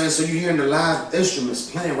 You know what I'm saying? So you hearing the live instruments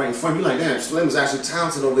playing right in front. You like, damn, Slim is actually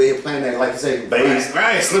talented over here playing that, like you say, bass.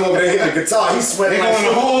 Right. Slim over there hitting the guitar. He's sweating like on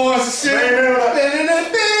the horns and shit.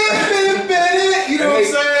 You know what I'm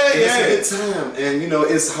saying? It's a good time, and you know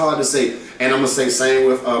it's hard to say. And I'm gonna say same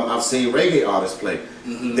with I've seen reggae artists play.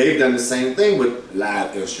 They've done the same thing with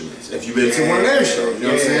live instruments. If you've been to one of their shows, you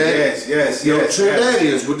know what I'm saying? Yes. You know,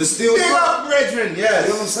 Trinidadians with the steel drum. Brethren, yes.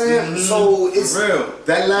 You know what I'm saying? So it's real.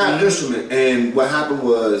 That live instrument. And what happened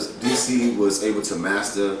was DC was able to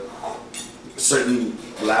master certain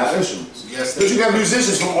live instruments. Yes. Because you got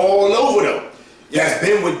musicians from all over them. That's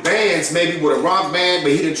been with bands, maybe with a rock band,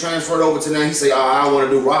 but he didn't transfer it over to now. He say, oh, I don't want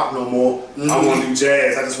to do rock no more. I want to do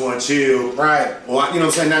jazz. I just want to chill. Right. Or, you know what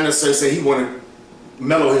I'm saying? Not necessarily say he want to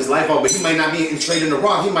mellow his life out, but he might not be straight into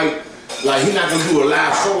rock. He might, like, he's not going to do a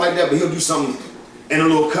live show like that, but he'll do something in a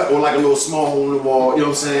little cut or like a little small hole in the wall. You know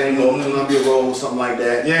what I'm saying? Columbia Roll, something like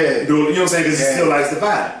that. Yeah. Do, you know what I'm saying? Because he still likes the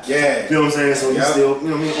vibe. Yeah. You know what I'm saying? So he's still, you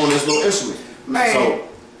know what I mean, on this little instrument. Man. So,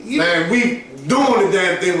 we doing the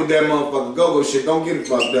damn thing with that motherfucking go-go shit. Don't get it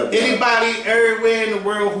fucked up. Anybody everywhere in the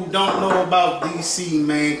world who don't know about DC,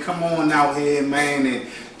 man, come on out here, man, and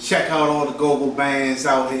check out all the go-go bands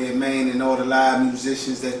out here, man, and all the live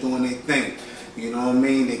musicians that's doing their thing. You know what I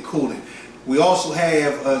mean? They coolin'. We also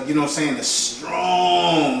have, you know what I'm saying, a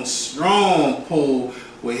strong pull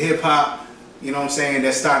with hip-hop. You know what I'm saying?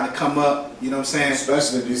 That's starting to come up. You know what I'm saying?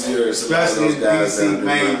 Especially in DC area. Especially in DC,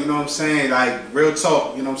 man. You know what I'm saying? Like, real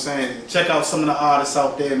talk. You know what I'm saying? Check out some of the artists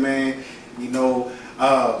out there, man. You know,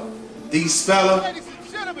 D SPELLER.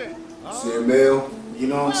 CML. You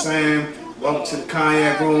know what I'm saying? Welcome to the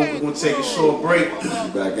Cognac Room. We're going to take a short break. Be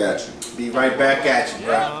back at you. Be right back at you,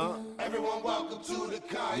 bro. Everyone welcome to the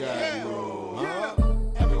Cognac Room.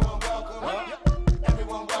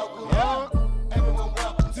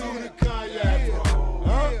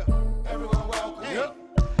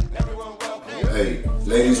 Hey,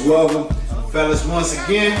 ladies, welcome. Fellas, once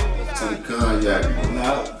again, to the Cognac Room.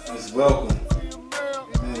 No, it's welcome.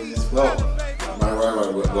 Man, it's welcome. Right,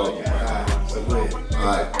 welcome. So go ahead.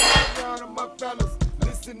 Alright.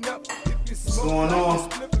 What's going on?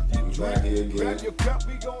 We back here again.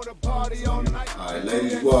 Alright,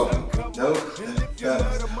 ladies, welcome. No?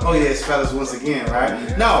 Oh yeah, it's fellas once again,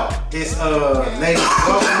 right? No, it's ladies,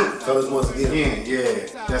 welcome. Fellas once again. Yeah,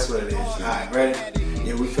 that's what it is. Alright, ready?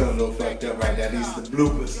 Yeah, we feeling a little fucked up right now. These are the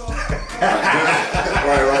bloopers.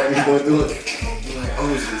 right, we going through it. Like,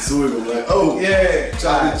 oh shit, so we're like, oh yeah,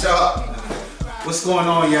 chop. What's going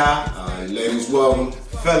on, y'all? Alright, ladies, welcome.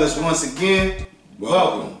 Fellas, once again,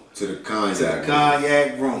 welcome to the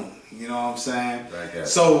Cognac Room. You know what I'm saying? Right.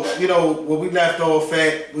 So, you know, where we left off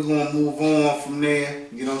at, we're gonna move on from there.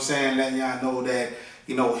 You know what I'm saying? Letting y'all know that,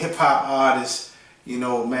 you know, hip hop artists, you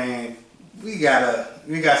know, man, we gotta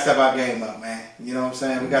step our game up, man. You know what I'm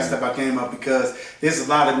saying? We gotta step our game up because there's a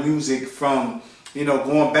lot of music from, you know,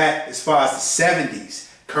 going back as far as the 70s.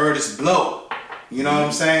 Curtis Blow. You know what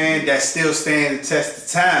I'm saying? That still stand the test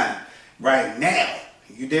of time right now.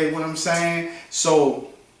 You dig what I'm saying? So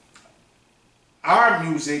our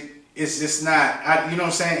music is just not, you know what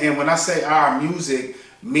I'm saying? And when I say our music,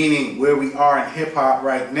 meaning where we are in hip hop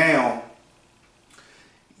right now,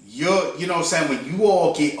 you know what I'm saying? When you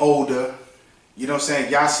all get older, you know what I'm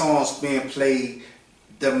saying? Y'all songs being played,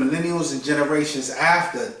 the millennials and generations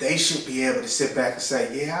after, they should be able to sit back and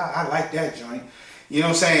say, yeah, I like that joint. You know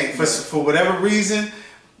what I'm saying? For whatever reason,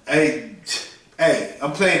 hey,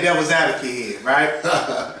 I'm playing devil's advocate here, right?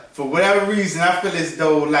 For whatever reason, I feel as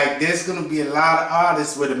though like there's gonna be a lot of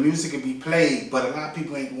artists where the music can be played, but a lot of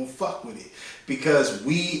people ain't gonna fuck with it because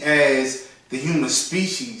we, as the human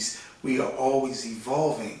species, we are always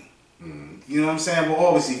evolving. You know what I'm saying? We're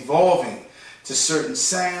always evolving to certain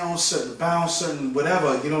sounds, certain bounds, certain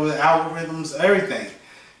whatever. You know, the algorithms, everything.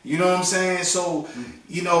 You know what I'm saying? So,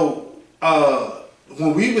 you know,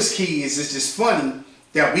 when we was kids, it's just funny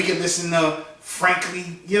that we could listen to Frankly,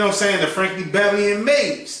 you know what I'm saying, the Frankly Belly and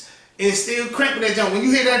Mabes, and still crank with that jump. When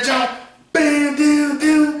you hear that jump, bam, down,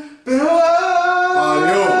 down, bam,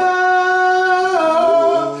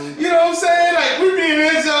 you know what I'm saying? Like we be in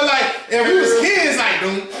that jump, like, and we was kids, like,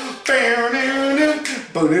 bam, down,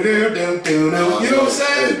 down, you know what I'm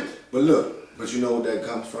saying? But look, but you know what that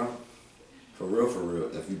comes from? For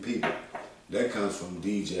real, if you people, that comes from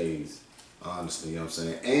DJs, honestly, you know what I'm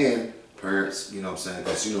saying, and parents, you know what I'm saying,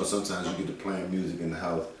 because you know sometimes you get to playing music in the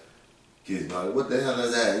house, kids like, what the hell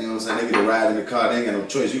is that? You know what I'm saying? They get to ride in the car, they ain't got no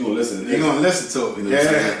choice. You gonna listen to it. You gonna listen to it. You know what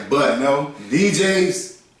I'm saying? But no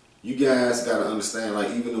DJs, you guys gotta understand,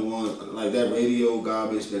 like even the one like that radio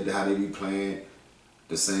garbage, that how they be playing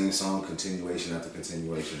the same song, continuation after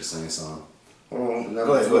continuation, the same song.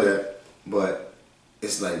 Go ahead. But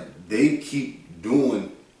it's like they keep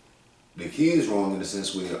doing the kids wrong in the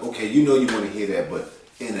sense where, okay, you know you want to hear that, but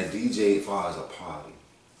in a DJ, as far as a party,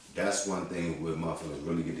 that's one thing where motherfuckers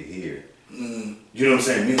really get to hear. You know what I'm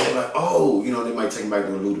saying? Music like, oh, you know, they might take them back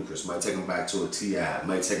to a Ludacris, might take them back to a T.I.,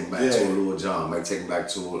 might take them back to a Lil Jon, might take them back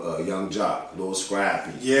to a Young Jock, Lil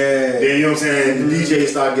Scrappy. Yeah. Then, you know what I'm saying? The DJ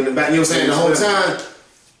start getting back, you know what I'm saying? The whole time,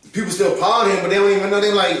 people still partying, but they don't even know.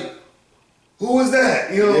 They're like, who is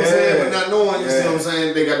that? You know what I'm saying? But not knowing, you see what I'm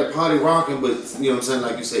saying? They got the party rocking, but you know what I'm saying?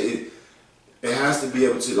 Like you said, it has to be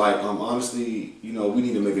able to, like, honestly, you know, we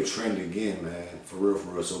need to make a trend again, man. For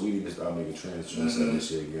real. So we need to start making trends, trying to set this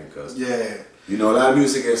shit again, because, you know, a lot of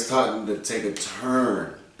music is starting to take a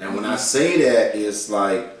turn. And when I say that, it's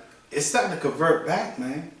like, it's starting to convert back,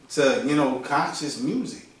 man, to, you know, conscious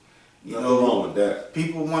music. You nothing know, wrong with that.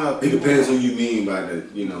 People want to. It depends who you mean by the,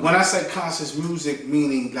 you know. When I say conscious music,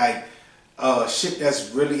 meaning like shit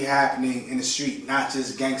that's really happening in the street, not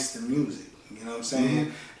just gangster music. You know what I'm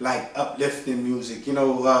saying? Like uplifting music. You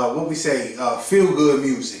know what we say, feel good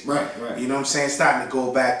music. Right. You know what I'm saying? Starting to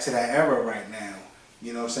go back to that era right now.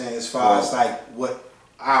 You know what I'm saying? As far as like what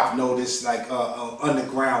I've noticed, like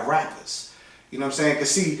underground rappers. You know what I'm saying?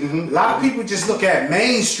 Because see, a lot of people just look at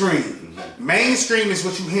mainstream. Mainstream is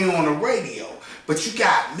what you hear on the radio. But you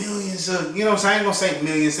got millions of, you know what I'm saying? I ain't gonna say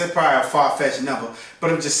millions, that's probably a far-fetched number.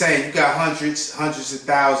 But I'm just saying, you got hundreds of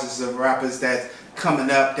thousands of rappers that's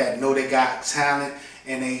coming up that know they got talent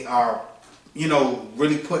and they are, you know,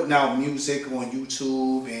 really putting out music on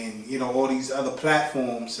YouTube and, you know, all these other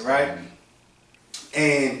platforms, right?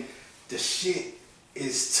 And the shit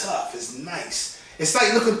is tough, it's nice. It's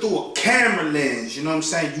like looking through a camera lens, you know what I'm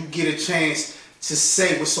saying? You get a chance to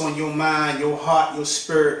say what's on your mind, your heart, your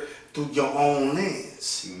spirit through your own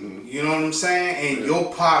lens. You know what I'm saying? And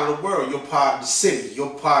you're part of the world, you're part of the city, you're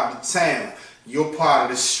part of the town, you're part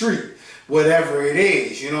of the street, whatever it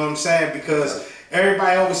is, you know what I'm saying? Because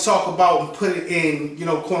everybody always talk about and put it in, you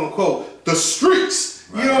know, quote unquote, the streets.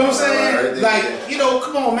 You know what I'm saying? Like, you know,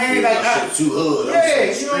 come on, man. Like, too hood.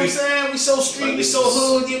 You know what I'm saying? We so street, we so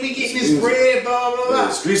hood, yeah, we getting this bread, blah, blah, blah.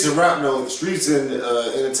 The streets and rap, no, streets and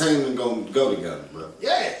entertainment gonna go together, bro.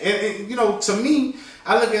 Yeah, and you know, to me,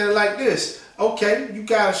 I look at it like this. Okay, you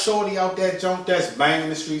got a shorty out there junk that's banging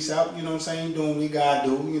the streets out, you know what I'm saying? Doing what he gotta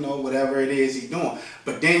do, you know, whatever it is he doing.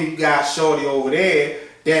 But then you got shorty over there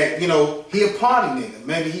that, you know, he a party nigga.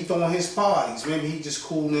 Maybe he throwing his parties. Maybe he just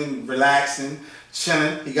cooling, relaxing,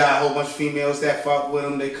 chilling. He got a whole bunch of females that fuck with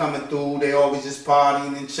him. They coming through. They always just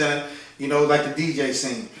partying and chilling, you know, like the DJ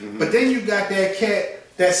scene. But then you got that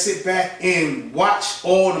cat that sit back and watch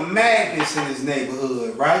all the madness in his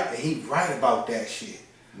neighborhood, right? And he write about that shit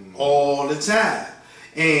all the time.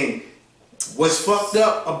 And what's fucked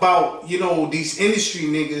up about, you know, these industry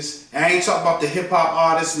niggas, and I ain't talking about the hip hop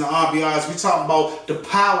artists and the R&B artists, we talking about the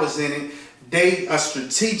powers in it. They are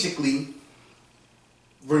strategically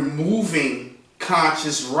removing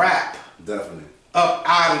conscious rap. Definitely. up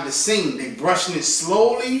out of the scene. They brushing it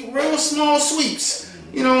slowly, real small sweeps.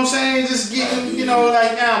 You know what I'm saying? Just getting, you know,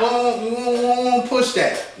 like, nah, we won't push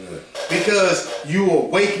that. Yeah. Because you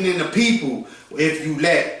awakening the people if you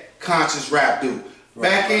let conscious rap do. Right,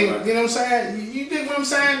 back in, right. You know what I'm saying? You dig what I'm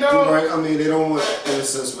saying, dog? Right. I mean, they don't want, in a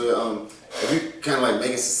sense where, if you kind of like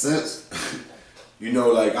making some sense, you know,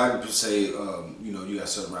 like I could say, you know, you got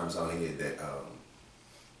certain rappers out here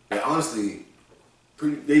that honestly,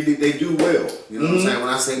 they do well. You know what I'm saying? When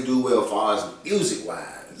I say do well, as far as music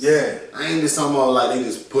wise. Yeah. I ain't just talking about like they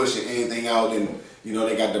just pushing anything out and, you know,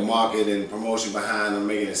 they got the market and promotion behind them,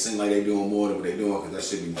 making it seem like they doing more than what they doing, because that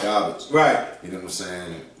should be garbage. Right. You know what I'm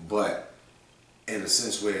saying? But in a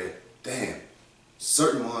sense where, damn,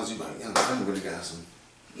 certain ones you like, yeah, I really got some,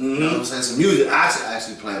 you know what I'm saying, some music I should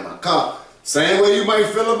actually play in my car. Same way you might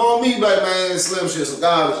feel about me, like, man, Slim shit, some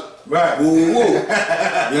garbage. Right. Woo woo. You know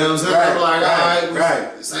what I'm saying? Right. I'm like, all right,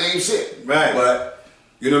 right. Same shit. Right. But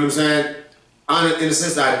you know what I'm saying? In a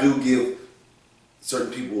sense, I do give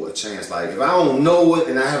certain people a chance. Like, if I don't know it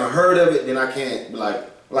and I haven't heard of it, then I can't be like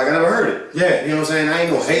I never heard it. Yeah. You know what I'm saying? I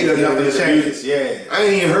ain't no hater, nothing to the music. Yeah. I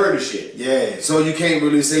ain't even heard the shit. Yeah. So you can't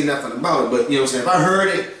really say nothing about it. But you know what I'm saying? If I heard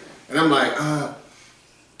it and I'm like,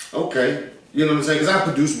 okay. You know what I'm saying? Because I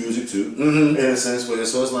produce music too, in a sense. Where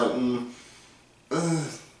so it's like,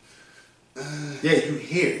 yeah, you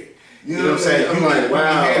hear it. You know what I'm saying? I'm like,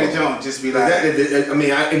 wow. You hear the jump, just be like, I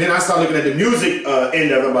mean, and then I start looking at the music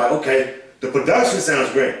end of it, like, okay, the production sounds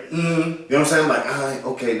great. You know what I'm saying? I'm like, all right,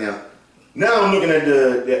 okay, now I'm looking at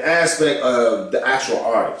the aspect of the actual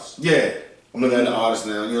artist. Yeah. I'm looking at the artist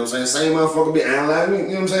now, you know what I'm saying? Same motherfucker be analyzing me, you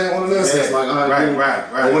know what I'm saying? On the other sense, like, all right,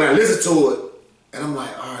 right. But when I listen to it, and I'm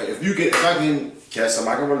like, all right, if I can catch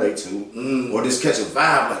something I can relate to, or just catch a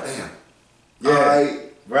vibe, like, damn, yeah. All right.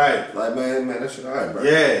 Right. Like, man, that shit alright, bro.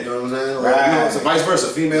 Yeah. You know what I'm saying? Right. You know, it's vice versa,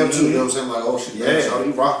 female too. You know what I'm saying? Like, oh shit, yeah. Shawty,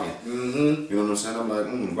 you rocking. You know what I'm saying? I'm like,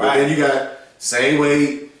 Right. But then you got, same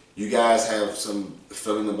way, you guys have some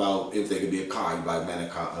feeling about if they could be a car. You be like, man,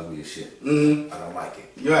 that car ugly as shit. I don't like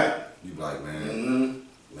it. Right. You be like, man,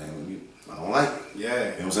 I don't like it. Yeah. You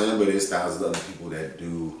know what I'm saying? But there's thousands of other people that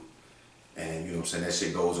do, and you know what I'm saying? That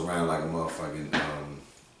shit goes around like a motherfucking,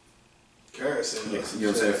 Kerosene. you know what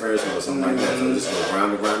I'm saying? First or something like that. So it just goes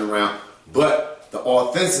round and round and round. But the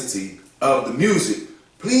authenticity of the music,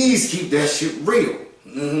 please keep that shit real.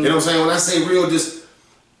 You know what I'm saying? When I say real, just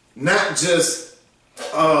not just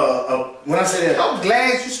when I say that. I'm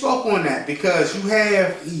glad you spoke on that, because you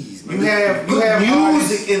have music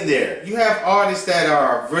artists in there. You have artists that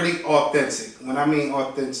are really authentic. When I mean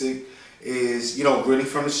authentic, is, you know, really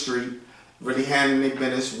from the street, really handling their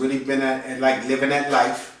business, really been at like living that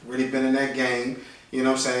life, really been in that game. You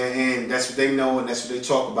know what I'm saying? And that's what they know, and that's what they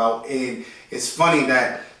talk about. And it's funny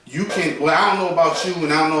that you can, well, I don't know about you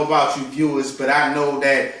and I don't know about you viewers, but I know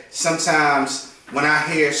that sometimes when I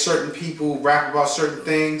hear certain people rap about certain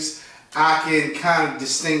things, I can kind of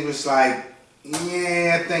distinguish, like,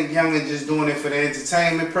 yeah, I think Youngin just doing it for the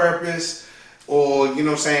entertainment purpose, or, you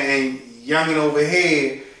know what I'm saying, and Youngin over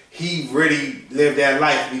here, he really lived that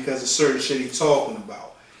life because of certain shit he talking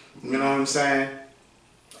about. You know what I'm saying?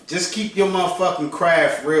 Just keep your motherfucking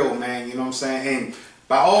craft real, man. You know what I'm saying? And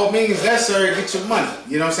by all means necessary, get your money.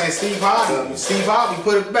 You know what I'm saying? Steve Harvey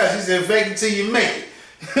put it best. He said, fake it till you make it.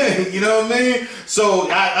 You know what I mean?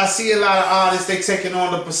 So I see a lot of artists, they taking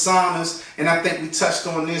on the personas, and I think we touched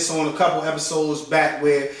on this on a couple episodes back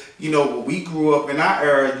where, you know, when we grew up in our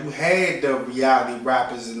era, you had the reality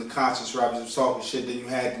rappers and the conscious rappers talking shit. Then you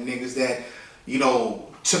had the niggas that, you know,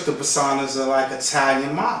 took the personas of like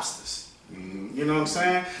Italian mobsters. You know what I'm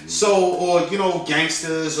saying? So, or, you know,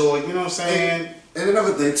 gangsters, or, you know what I'm saying? And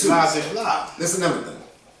another thing too. Blah. That's another thing.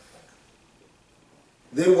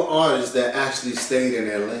 There were artists that actually stayed in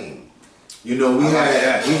their lane. You know, we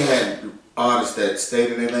had artists that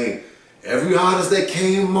stayed in their lane. Every artist that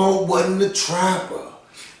came out wasn't a trapper.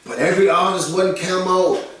 But every artist wasn't come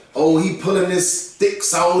out, oh, he pulling his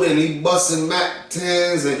sticks out and he busting Mac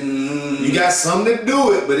 10s, and you got something to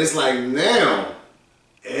do it. But it's like now,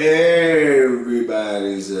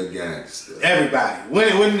 everybody's a gangster. Everybody.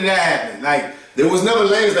 When did that happen? Like, there was never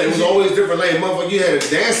lanes, like, it was always different lanes. Motherfucker, you had a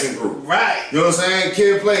dancing group. Right. You know what I'm saying?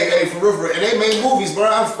 Kid Play, hey, for real. And they made movies, bro.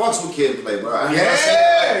 I fucks with Kid Play, bro.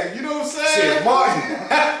 Yeah, you know what I'm saying? Shit, Martin.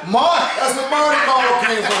 That's where Martin Ball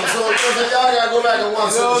came from. So, you know what I'm saying? Y'all gotta go back and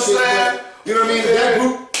watch some shit. But, you know what I mean? That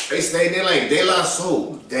group, they stayed in their lane. De La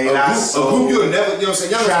Soul. A group you'll never, you know what I'm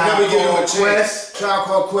saying? Y'all never give them a chance. Tribe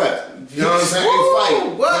Called Quest. You know what I'm saying? They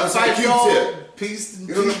fight. What? Fight Q-Tip. Peace, you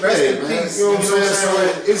know what I'm saying? You know what I'm saying? So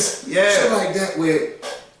it's shit like that where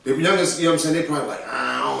the youngest, you know what I'm saying, they probably like,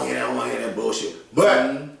 I don't want to hear that bullshit.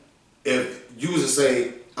 But if users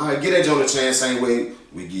say, all right, get that joint a chance, same way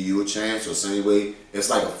we give you a chance, or same way it's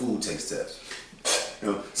like a food taste test.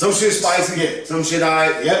 You know, some shit spicy, some shit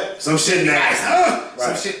alright, some shit nasty.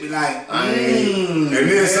 Some shit be like, and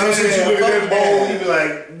then some shit you look at that bowl, you be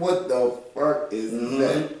like, what the fuck is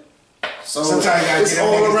that? So sometimes you gotta it's get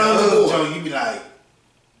all around the board. You be like,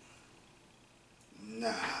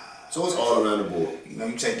 nah. So it's all around the board. You know,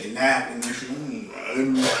 you take your nap and you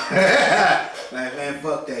like, man,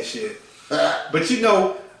 fuck that shit. But you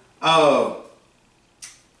know, I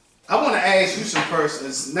want to ask you some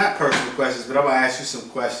not personal questions, but I want to ask you some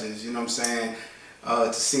questions, you know what I'm saying,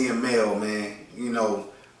 to CML, man. You know,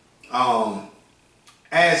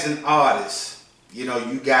 as an artist, you know,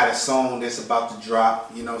 you got a song that's about to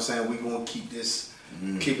drop, you know what I'm saying, we're going to keep this,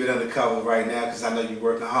 keep it undercover right now, because I know you're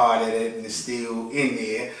working hard at it and it's still in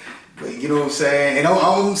there. But you know what I'm saying? And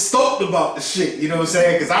I'm stoked about the shit, you know what I'm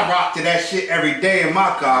saying? Because I rock to that shit every day in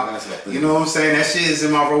my car. You know what I'm saying? That shit is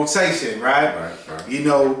in my rotation, right? You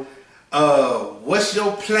know, what's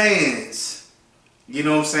your plans? You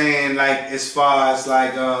know what I'm saying? Like as far as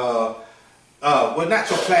like well, not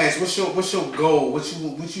your plans. What's your goal?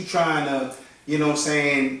 What you trying to, you know what I'm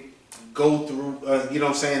saying, go through? You know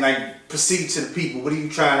what I'm saying? Like proceed to the people. What are you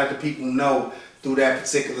trying to let the people know through that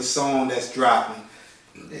particular song that's dropping?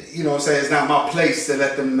 You know what I'm saying? It's not my place to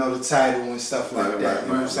let them know the title and stuff like that. You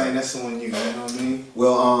know what I'm saying? That's on you. You know what I mean?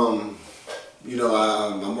 Well, you know,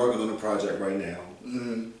 I'm working on a project right now,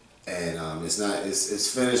 and it's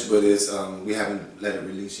finished, but it's we haven't let it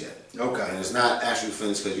release yet. Okay. And it's not actually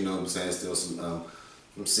finished because, you know what I'm saying, it's still some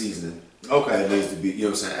seasoning. Okay. That needs to be, you know what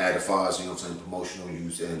I'm saying, added as far as, you know what I'm saying, promotional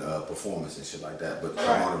use and performance and shit like that. But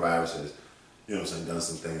coronavirus has, you know what I'm saying, done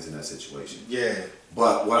some things in that situation. Yeah.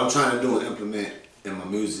 But what I'm trying to do and implement in my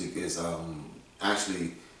music is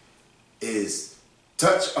actually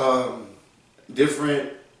touch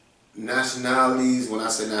different nationalities. When I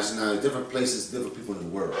say nationalities, different places, different people in the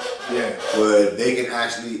world. Yeah. Where they can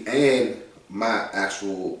actually, and my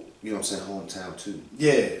actual, you know what I'm saying, hometown too.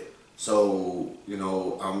 Yeah. So, you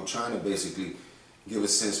know, I'm trying to basically give a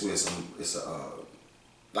sense where it's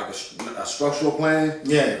like a structural plan.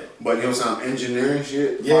 Yeah. But you know what I'm saying, I'm engineering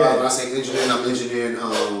shit. Yeah. When I say engineering, I'm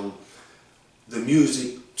engineering the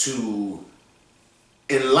music to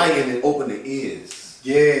enlighten and open the ears.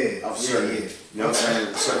 Yeah. Of certain, you know what I'm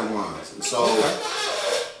saying, certain ones. And so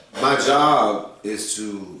my job is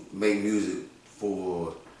to make music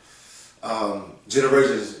for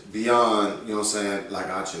generations beyond, you know what I'm saying, like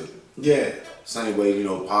our children. Yeah. Same way, you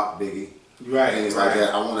know, Pop, Biggie. Right. Things like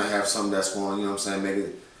that. I want to have something that's going, you know what I'm saying, make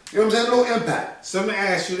it, you know what I'm saying, a little impact. So let me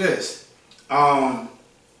ask you this.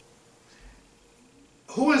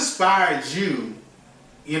 Who inspired you,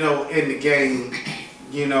 you know, in the game,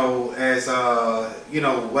 you know, as, you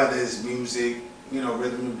know, whether it's music, you know,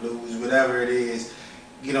 rhythm and blues, whatever it is,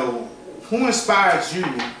 you know, who inspired you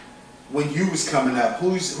when you was coming up?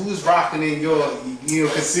 Who's rocking in your, you know,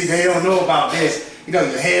 because see, they don't know about this, you know,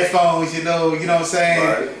 your headphones, you know what I'm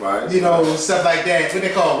saying? Right. You know, stuff like that. What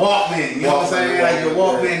they call Walkman, you know what I'm saying? Like your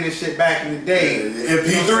Walkman and shit back in the day.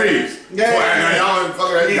 MP3s. Yeah. Y'all didn't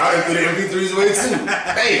put the MP3s away too.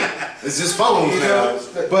 Hey, it's just phones, you know.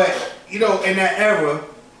 But, you know, in that era,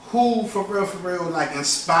 who for real, like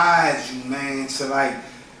inspired you, man, to like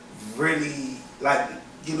really, like,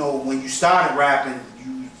 you know, when you started rapping,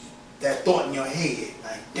 that thought in your head,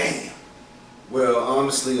 like, damn. Well,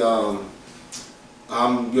 honestly, I'm,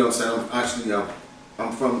 you know what I'm saying,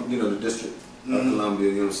 I'm from, you know, the District of Columbia,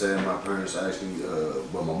 you know what I'm saying. My parents actually,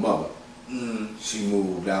 well, my mother, she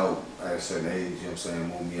moved out at a certain age, you know what I'm saying,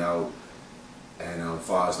 moved me out. And as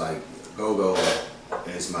far as like go-go,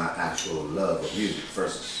 is my actual love of music,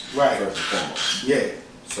 first and foremost. Yeah.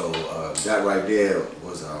 So that right there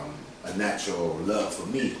was a natural love for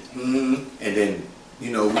me. And then,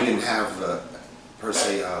 you know, we didn't have, per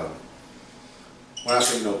se, when I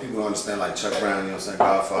say, you know, people don't understand, like Chuck Brown, you know what I'm saying,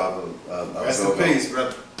 Godfather of Rest in peace,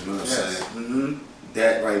 brother. You know what I'm saying?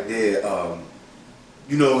 That right there,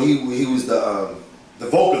 you know, he was the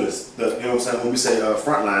vocalist, you know what I'm saying, when we say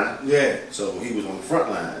front line. Yeah. So he was on the front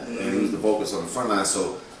line, and he was the vocalist on the front line.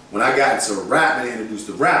 So when I got into rap and introduced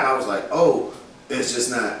to rap, I was like, oh, it's just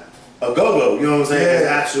not a go-go, you know what I'm saying? It's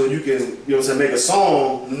actual, you can, you know what I'm saying, make a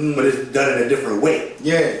song, but it's done in a different way.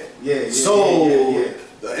 Yeah. So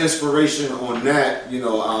the inspiration on that, you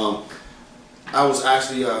know, I was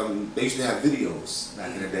actually, they used to have videos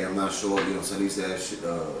back in the day. I'm not sure, you know, so they used to have shit,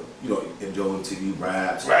 you know, enjoying TV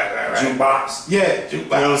raps. Right. Jukebox. Yeah, You know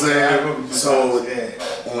what I'm saying? So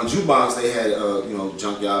yeah. on Jukebox, they had, you know,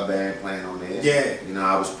 Junkyard Band playing on there. Yeah. You know,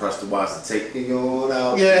 I was pressed to watch the Take Me On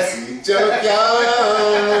Out. Yeah. Junkyard.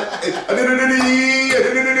 Yeah. But,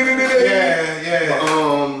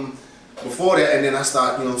 before that, and then I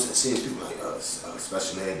started, you know, seeing people like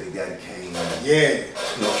Special Ed, Big Daddy Kane. Yeah.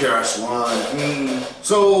 You know, Kara Swan.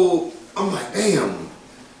 So I'm like, damn,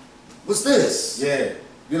 what's this? Yeah.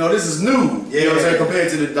 You know, this is new. Yeah. You know what I'm saying? Compared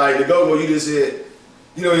to the go-go, you just said,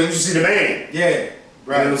 you know, you see the man. Yeah.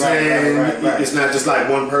 Right. You know what I'm saying? Right. It's not just like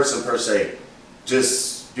one person per se.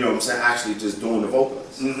 Just, you know what I'm saying, actually just doing the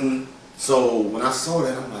vocals. So when I saw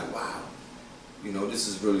that, I'm like, wow. You know, this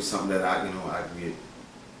is really something that I get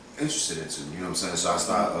interested into. You know what I'm saying? So I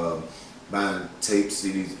started buying tapes,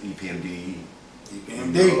 CDs, EPMD.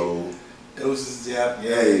 EPMD. You know, Those is, yeah.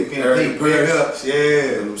 EPMD, big ups, yeah.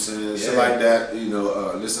 You know what I'm saying? Shit like that, you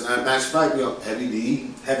know, listen, at Max Fight, you know, Heavy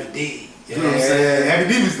D. Heavy D. Yeah. You know what I'm saying?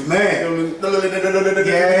 Heavy D was the man.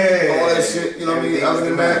 Yeah. All that shit, you know what I mean? Other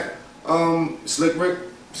than that, Slick Rick.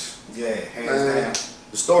 Yeah, hands down.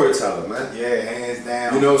 The storyteller, man. Yeah, hands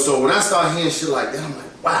down. You know, so when I started hearing shit like that, I'm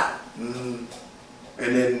like, wow. And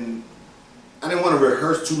then I didn't want to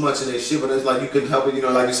rehearse too much of that shit, but it's like you couldn't help it. You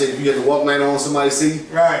know, like you said, if you get the Walkman on, somebody see.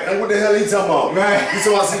 Right. Like, what the hell he talking about? Right. You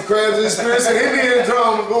saw I see crabs in the spirits and Indian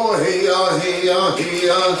drum going, hey, hey, hey,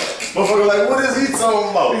 motherfucker, like, what is he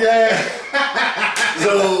talking about? Yeah.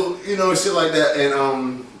 So, you know, shit like that.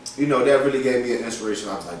 And, you know, that really gave me an inspiration.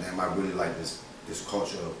 I was like, damn, I really like this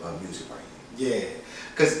culture of music right here. Yeah.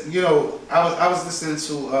 Because, you know, I was listening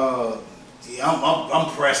to, I'm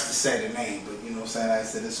pressed to say the name, but you know what I'm saying, I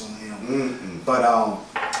said this on him. But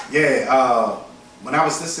when I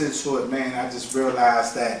was listening to it, man, I just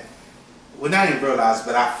realized that, well, not even realized,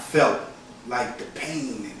 but I felt like the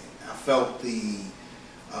pain in it. I felt the,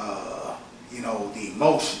 you know, the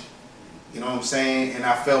emotion, you know what I'm saying? And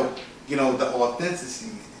I felt, you know, the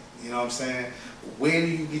authenticity in it, you know what I'm saying? Where do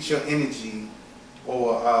you get your energy,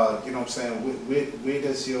 or, you know what I'm saying, where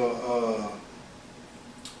does your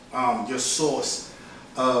source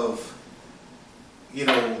of, you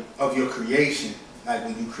know, of your creation, like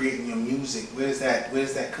when you're creating your music, where does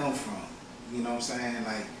that come from? You know what I'm saying?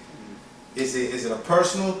 Like, is it a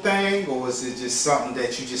personal thing, or is it just something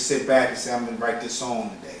that you just sit back and say, I'm gonna write this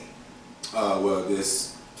song today? Well,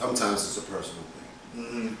 sometimes it's a personal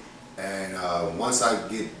thing. And once I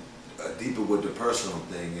get deeper with the personal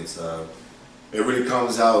thing, it really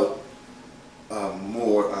comes out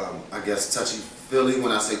more, I guess, touchy-feely.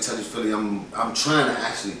 When I say touchy-feely, I'm trying to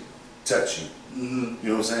actually touch you. You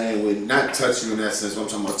know what I'm saying? With not touch you in that sense, but I'm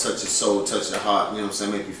talking about touch your soul, touch your heart, you know what I'm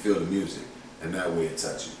saying? Make you feel the music. And that way it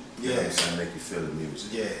touch you. You know what I'm saying? Make you feel the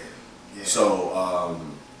music. Yeah. So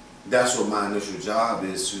that's what my initial job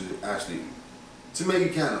is, to actually, to make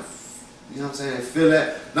you kind of, you know what I'm saying, feel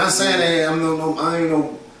that. Not saying that I ain't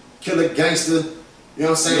no killer gangster. You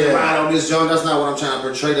know what I'm saying? Ride on this joint. That's not what I'm trying to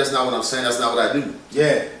portray. That's not what I'm saying. That's not what I do.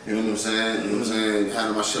 Yeah. You know what I'm saying? You know what I'm saying?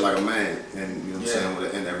 Handle my shit like a man, and you know what I'm saying,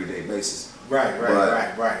 with an everyday basis.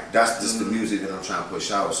 Right. That's just the music that I'm trying to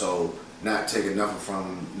push out. So not taking nothing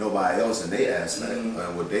from nobody else in their aspect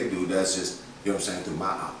and what they do. That's just, you know what I'm saying, through my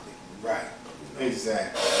optic. Right.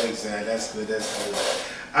 Exactly. That's good.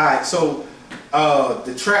 All right. So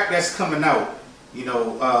the track that's coming out, you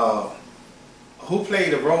know, who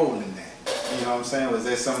played a role in that? You know what I'm saying? Was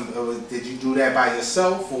there did you do that by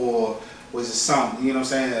yourself, or was it something, you know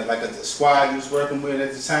what I'm saying, like a squad you was working with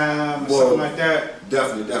at the time, or something like that?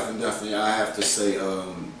 Definitely. I have to say,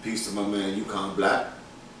 peace to my man Yukon Black.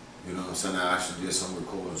 You know what I'm saying? I actually did some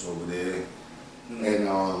recordings over there.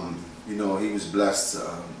 And, you know, he was blessed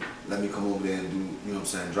to let me come over there and do, you know what I'm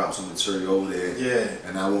saying, drop some material over there. Yeah.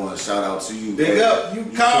 And I want to shout out to you. Big up,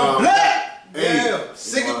 Yukon Black! Hey, yeah,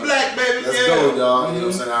 sick of black, baby. Let's go, y'all. You know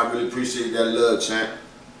what I'm saying? I really appreciate that love, champ.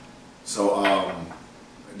 So,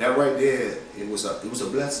 that right there, it was a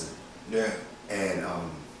blessing. Yeah. And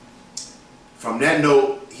from that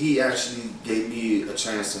note, he actually gave me a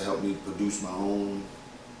chance to help me produce my own,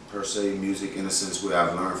 per se, music, in a sense where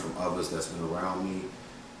I've learned from others that's been around me.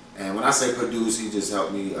 And when I say produce, he just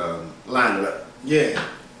helped me line it up. Yeah.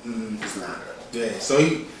 Just line it up. Yeah. So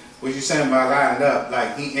what you saying by lining it up,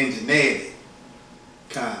 like he engineered it?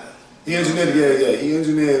 Kinda. He engineered it, yeah. He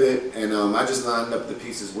engineered it, and I just lined up the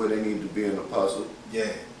pieces where they need to be in the puzzle.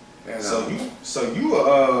 Yeah. And, so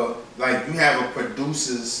you like you have a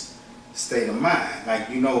producer's state of mind, like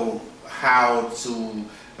you know how to,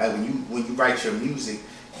 like when you write your music,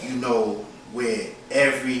 you know where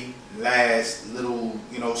every last little,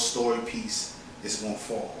 you know, story piece it's gonna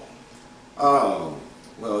fall?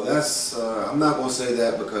 Well, that's I'm not gonna say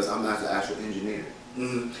that because I'm not the actual engineer.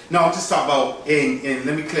 No, I'm just talking about, and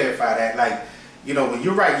let me clarify that. Like, you know, when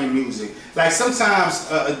you're writing your music, like sometimes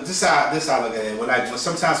this how I look at it. Well, like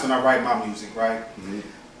sometimes when I write my music, right,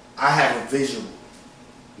 I have a visual.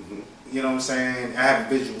 You know what I'm saying? I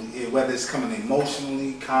have a visual, whether it's coming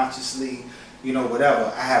emotionally, consciously, you know,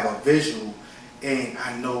 whatever. I have a visual, and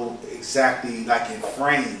I know exactly, like in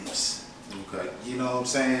frames. Okay. You know what I'm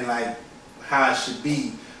saying? Like how it should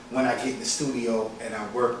be when I get in the studio and I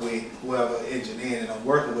work with whoever engineer that I'm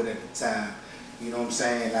working with at the time. You know what I'm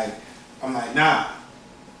saying? Like I'm like, nah,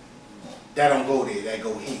 that don't go there. That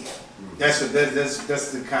go here. That's the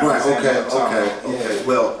kind of thing I'm talking about. Okay.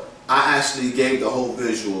 Well, I actually gave the whole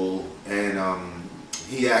visual, and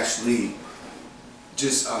he actually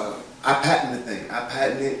just I patented the thing. I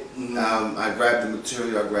patented it. I grabbed the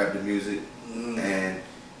material. I grabbed the music, and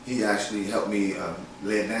he actually helped me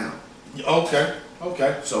lay it down. Okay.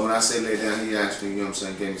 Okay. So when I say lay it down, he actually, you know what I'm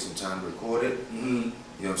saying, gave me some time to record it. You know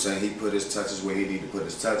what I'm saying? He put his touches where he needed to put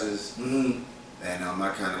his touches. And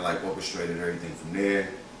I kind of like orchestrated everything from there.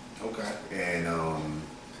 Okay. And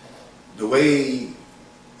the way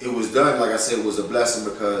it was done, like I said, was a blessing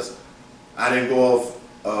because I didn't go off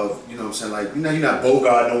of, you know what I'm saying, like, you know, you're not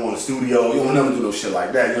Bogart, don't want a studio, you don't never do no shit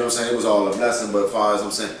like that, you know what I'm saying? It was all a blessing, but as far as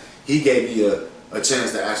I'm saying, he gave me a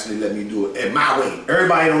chance to actually let me do it in my way.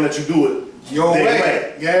 Everybody don't let you do it your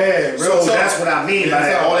way. Yeah, real so talk. that's what I mean by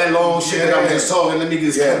that. All that long shit that I was just talking, let me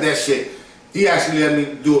just cut that shit. He actually let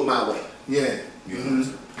me do it my way. Yeah.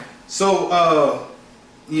 So,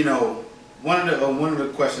 you know, one of the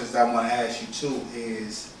questions that I want to ask you too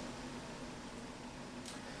is,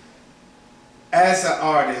 as an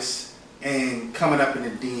artist and coming up in the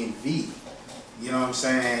DMV, you know what I'm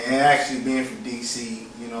saying, and actually being from DC,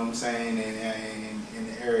 you know what I'm saying, and in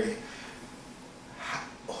the area,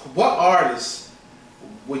 what artists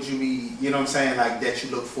would you be, you know what I'm saying, like that you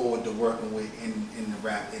look forward to working with in the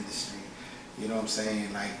rap industry? You know what I'm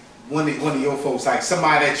saying, like one of your folks, like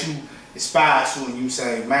somebody that you aspire to and you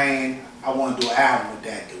say, man, I want to do an album with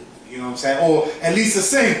that dude. You know what I'm saying? Or at least a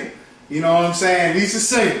single. You know what I'm saying? At least a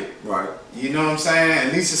single. Right. You know what I'm saying?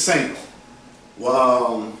 At least a single.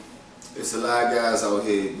 Well, it's a lot of guys out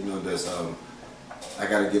here, you know, that's I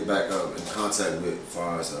got to get back up in contact with as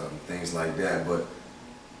far as things like that. But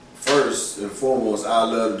first and foremost, I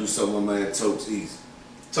love to do something with my man Totes East.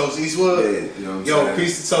 Totes Eastwood? Yeah, you know what I'm saying? Yo,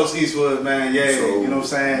 peace to Totes Eastwood, man. Yeah, so, you know what I'm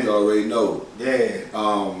saying? You already know. Yeah.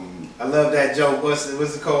 I love that joke. What's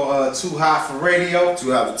it called? Too hot for radio?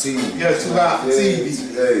 Too hot for TV. Yeah, too hot for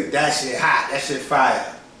TV. Hey. That shit hot. That shit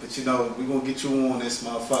fire. But you know, we gonna get you on this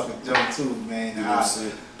motherfucking joke too, man. You know what I'm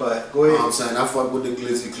saying? But go ahead. I'm saying I fuck with the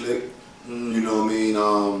Glizzy Click. You know what I mean?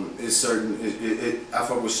 It's certain. I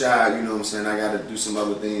fuck with Shy. You know what I'm saying? I got to do some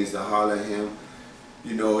other things to holler at him.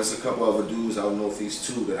 You know, it's a couple other dudes out Northeast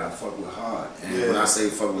too that I fuck with hard. And when I say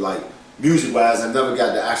fuck with, like, music-wise, I never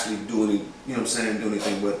got to actually do any, you know what I'm saying, do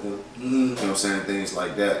anything with them. You know what I'm saying, things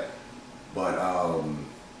like that. But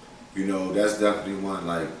you know, that's definitely one,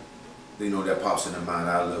 like, you know, that pops in the mind.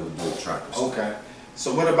 I love to do a track. Okay.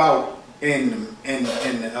 So what about in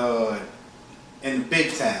the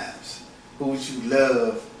big times? Who would you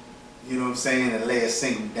love, you know what I'm saying, to lay a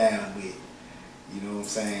single down with? You know what I'm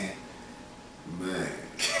saying? Man.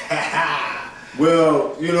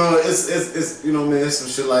 Well, you know, it's you know, man, it's some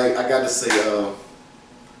shit like I got to say,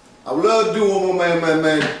 I would love to do one more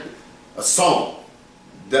man, a song.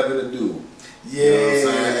 Devin the Dude. Yeah, you know what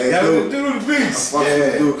I'm saying? Devin the Dude, the beast. I fuck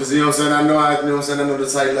with the dude, cause you know what I'm saying. I know I know the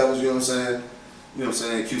tight levels. You know what I'm saying. You know what I'm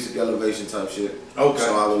saying, acoustic elevation type shit. Okay.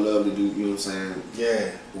 So I would love to do, you know what I'm saying.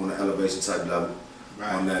 Yeah. On the elevation type level.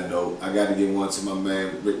 Right. On that note, I got to get one to my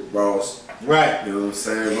man Rick Ross. Right. You know what I'm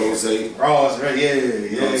saying? Yeah. Rose. Ross, right? Yeah.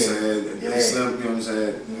 You know what I'm saying? Yeah. Slim, you know what I'm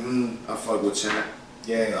saying? I fuck with Champ.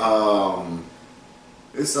 Yeah.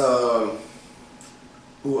 It's I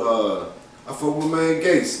fuck with man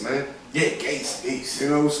Gates, man. Yeah, Gates, Beast. You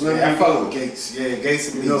know, Slim. Yeah, I fuck with Gates. Yeah,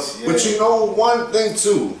 Gates and Beast. You know, but you know one thing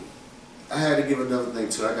too. I had to give another thing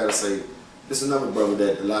too. I gotta say, this is another brother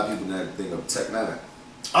that a lot of people not think of, Tech 9.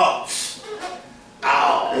 Oh,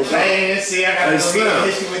 man, see, I gotta go get an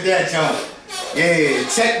issue with that, John. Yeah,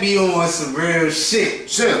 Tech me on some real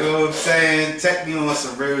shit. You know what I'm saying? Tech me on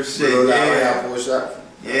some real shit.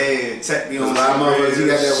 Yeah, Tech me on some real shit. You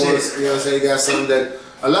got that one, you know what I'm saying? You got something that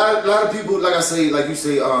a lot of people, like I say, like you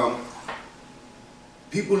say,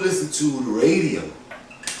 people listen to the radio.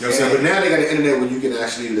 You know what I'm saying? But now they got the internet where you can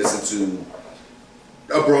actually listen to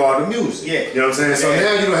a broader music. Yeah. You know what I'm saying? So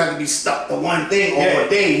now you don't have to be stuck to one thing all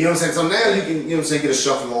day. You know what I'm saying? So now you can, you know what I'm saying, get a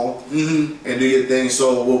shuffle on and do your thing.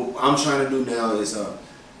 So what I'm trying to do now is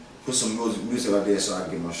put some music out there so I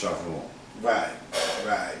can get my shuffle on. Right.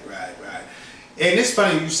 And it's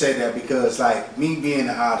funny you said that because like me being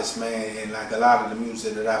an artist, man, and like a lot of the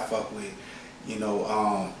music that I fuck with, you know,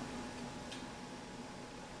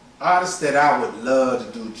 artists that I would love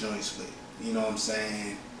to do joints with, you know what I'm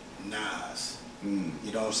saying, Nas. You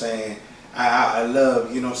know what I'm saying? I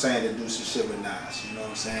love, you know what I'm saying, to do some shit with Nas, you know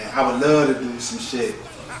what I'm saying? I would love to do some shit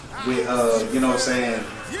with, you know what I'm saying,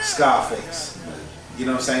 Scarface. You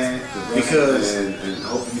know what I'm saying? Because and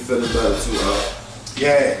hopefully you feeling better too,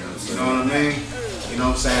 yeah, you know what I mean? You know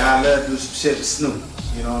what I'm saying? I love to do some shit with Snoop.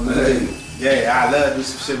 You know what I mean? Yeah, I love to do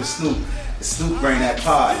some shit with Snoop. And Snoop bring that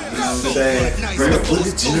party, you know what I'm saying? Bring it, put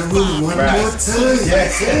it in the room one more time. Yeah.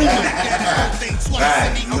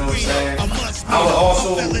 Right, you know what I'm saying? I would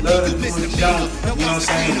also love to do a jump, you know what I'm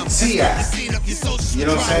saying, T.I. You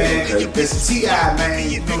know what I'm saying? It's T.I., man,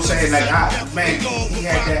 you know what I'm saying? Like, man, he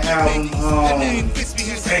had that album,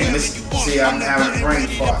 hey, listen, see, I'm having a brain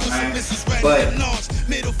fart, man. But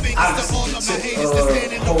I listened to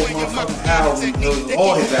the whole motherfucking album,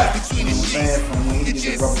 all his albums, you know what I'm saying? From when he did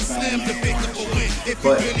the Rubber Band Man.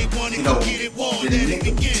 But, you know, the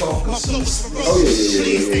nigga talking some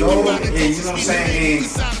shit, you know what I'm saying?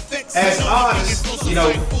 And as artists, you know,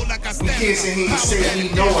 we can't sit here and say we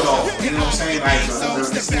know it all, you know what I'm saying? Like,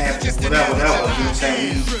 snap, whatever, you know what I'm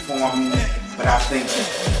saying? We perform, but I think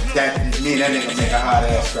that nigga make a hot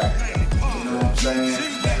ass track, you know what I'm saying?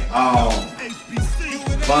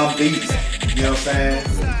 Bum Beats, you know what I'm saying?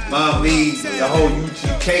 Bum Beats, the whole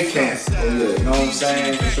UGK camp, you know what I'm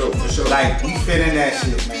saying? For sure. Like, we fit in that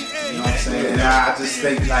shit, man. You know what I'm saying? And I just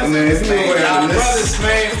think, like, man, our brothers,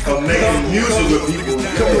 man, of making music with people.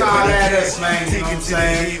 Come holler at us, man, you know what I'm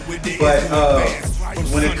saying? But,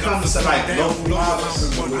 when it comes to like local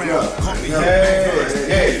artists, young artists,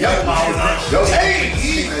 hey, yo, you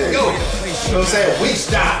know what I'm saying?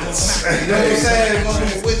 Witch doctors, you know what I'm saying?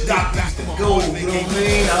 Witch doctors to go, you know what I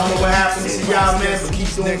mean? I don't know what happens to y'all, man, but keep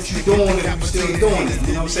doing what you're doing if you're still doing it,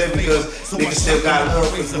 you know what I'm saying? Because niggas still got love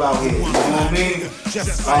for you out here, you know what I mean?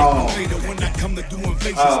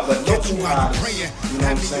 But local artists, you know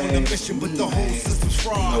what I'm saying? It's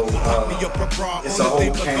a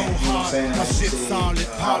whole camp, you know what I'm saying? No side, you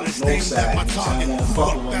know what I'm saying? Won't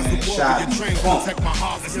fuck with my man, shot me, pump.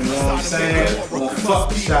 You know what I'm saying? Won't fuck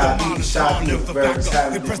with shot me, shot me, very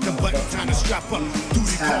talented. You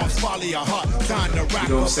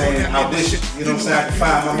know what I'm saying? I wish, you know what I'm saying, I could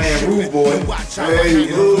find my man Rude Boy. Hey, you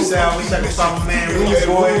know what I'm saying? I wish I could find my man Rude Boy. You know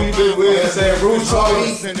what I'm saying? Rude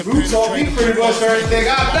taught me pretty much everything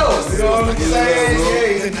I know. You know what I'm saying?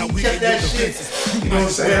 Yeah, he kept that shit. You know what I'm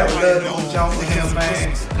saying? I would love to jump with him,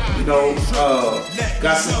 man. You know,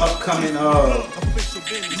 got some upcoming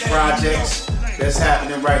projects that's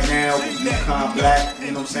happening right now with Yukon Black,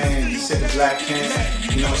 you know what I'm saying? City Black Camp,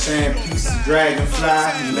 you know what I'm saying? Piece of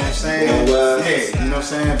Dragonfly, you know what I'm saying? Yeah, you know what I'm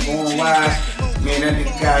saying? Born Wise. Man, that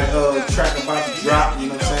nigga got a track about to drop, you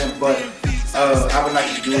know what I'm saying? But I would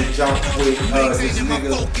like to do a jump with this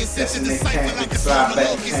nigga that's in that camp, with the Fly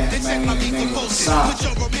Back camp, man, name is Son.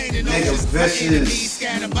 Nigga vicious, you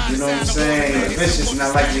know what I'm saying? Vicious, and I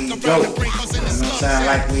like where he go. You know what I'm saying? I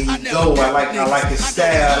like where he go. I like his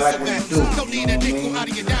style. I like what he do. You know what I mean?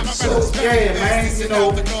 So yeah, man. You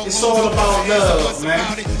know, it's all about love,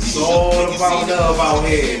 man. It's all about love out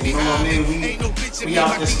here. You know what I mean? We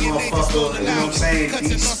out this motherfucker. You know what I'm saying?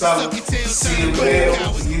 D SPELLER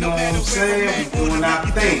CML. You know what I'm saying? We doing our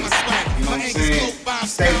thing. You know what I'm saying?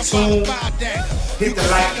 Stay tuned. Hit the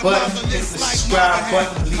like button. Hit the subscribe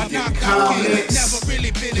button. Leave your comments.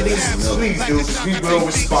 Please do, because we will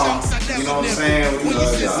respond. You know what I'm saying? You know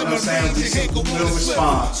what I'm saying? We will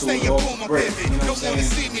respond to it all great. You know what I'm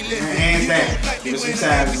saying? Hands down. Because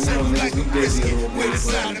sometimes, you know, niggas be busy a little bit,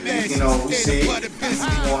 but, you know, we see it. We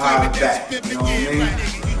gonna holler back. You know what I mean?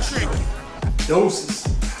 Doses.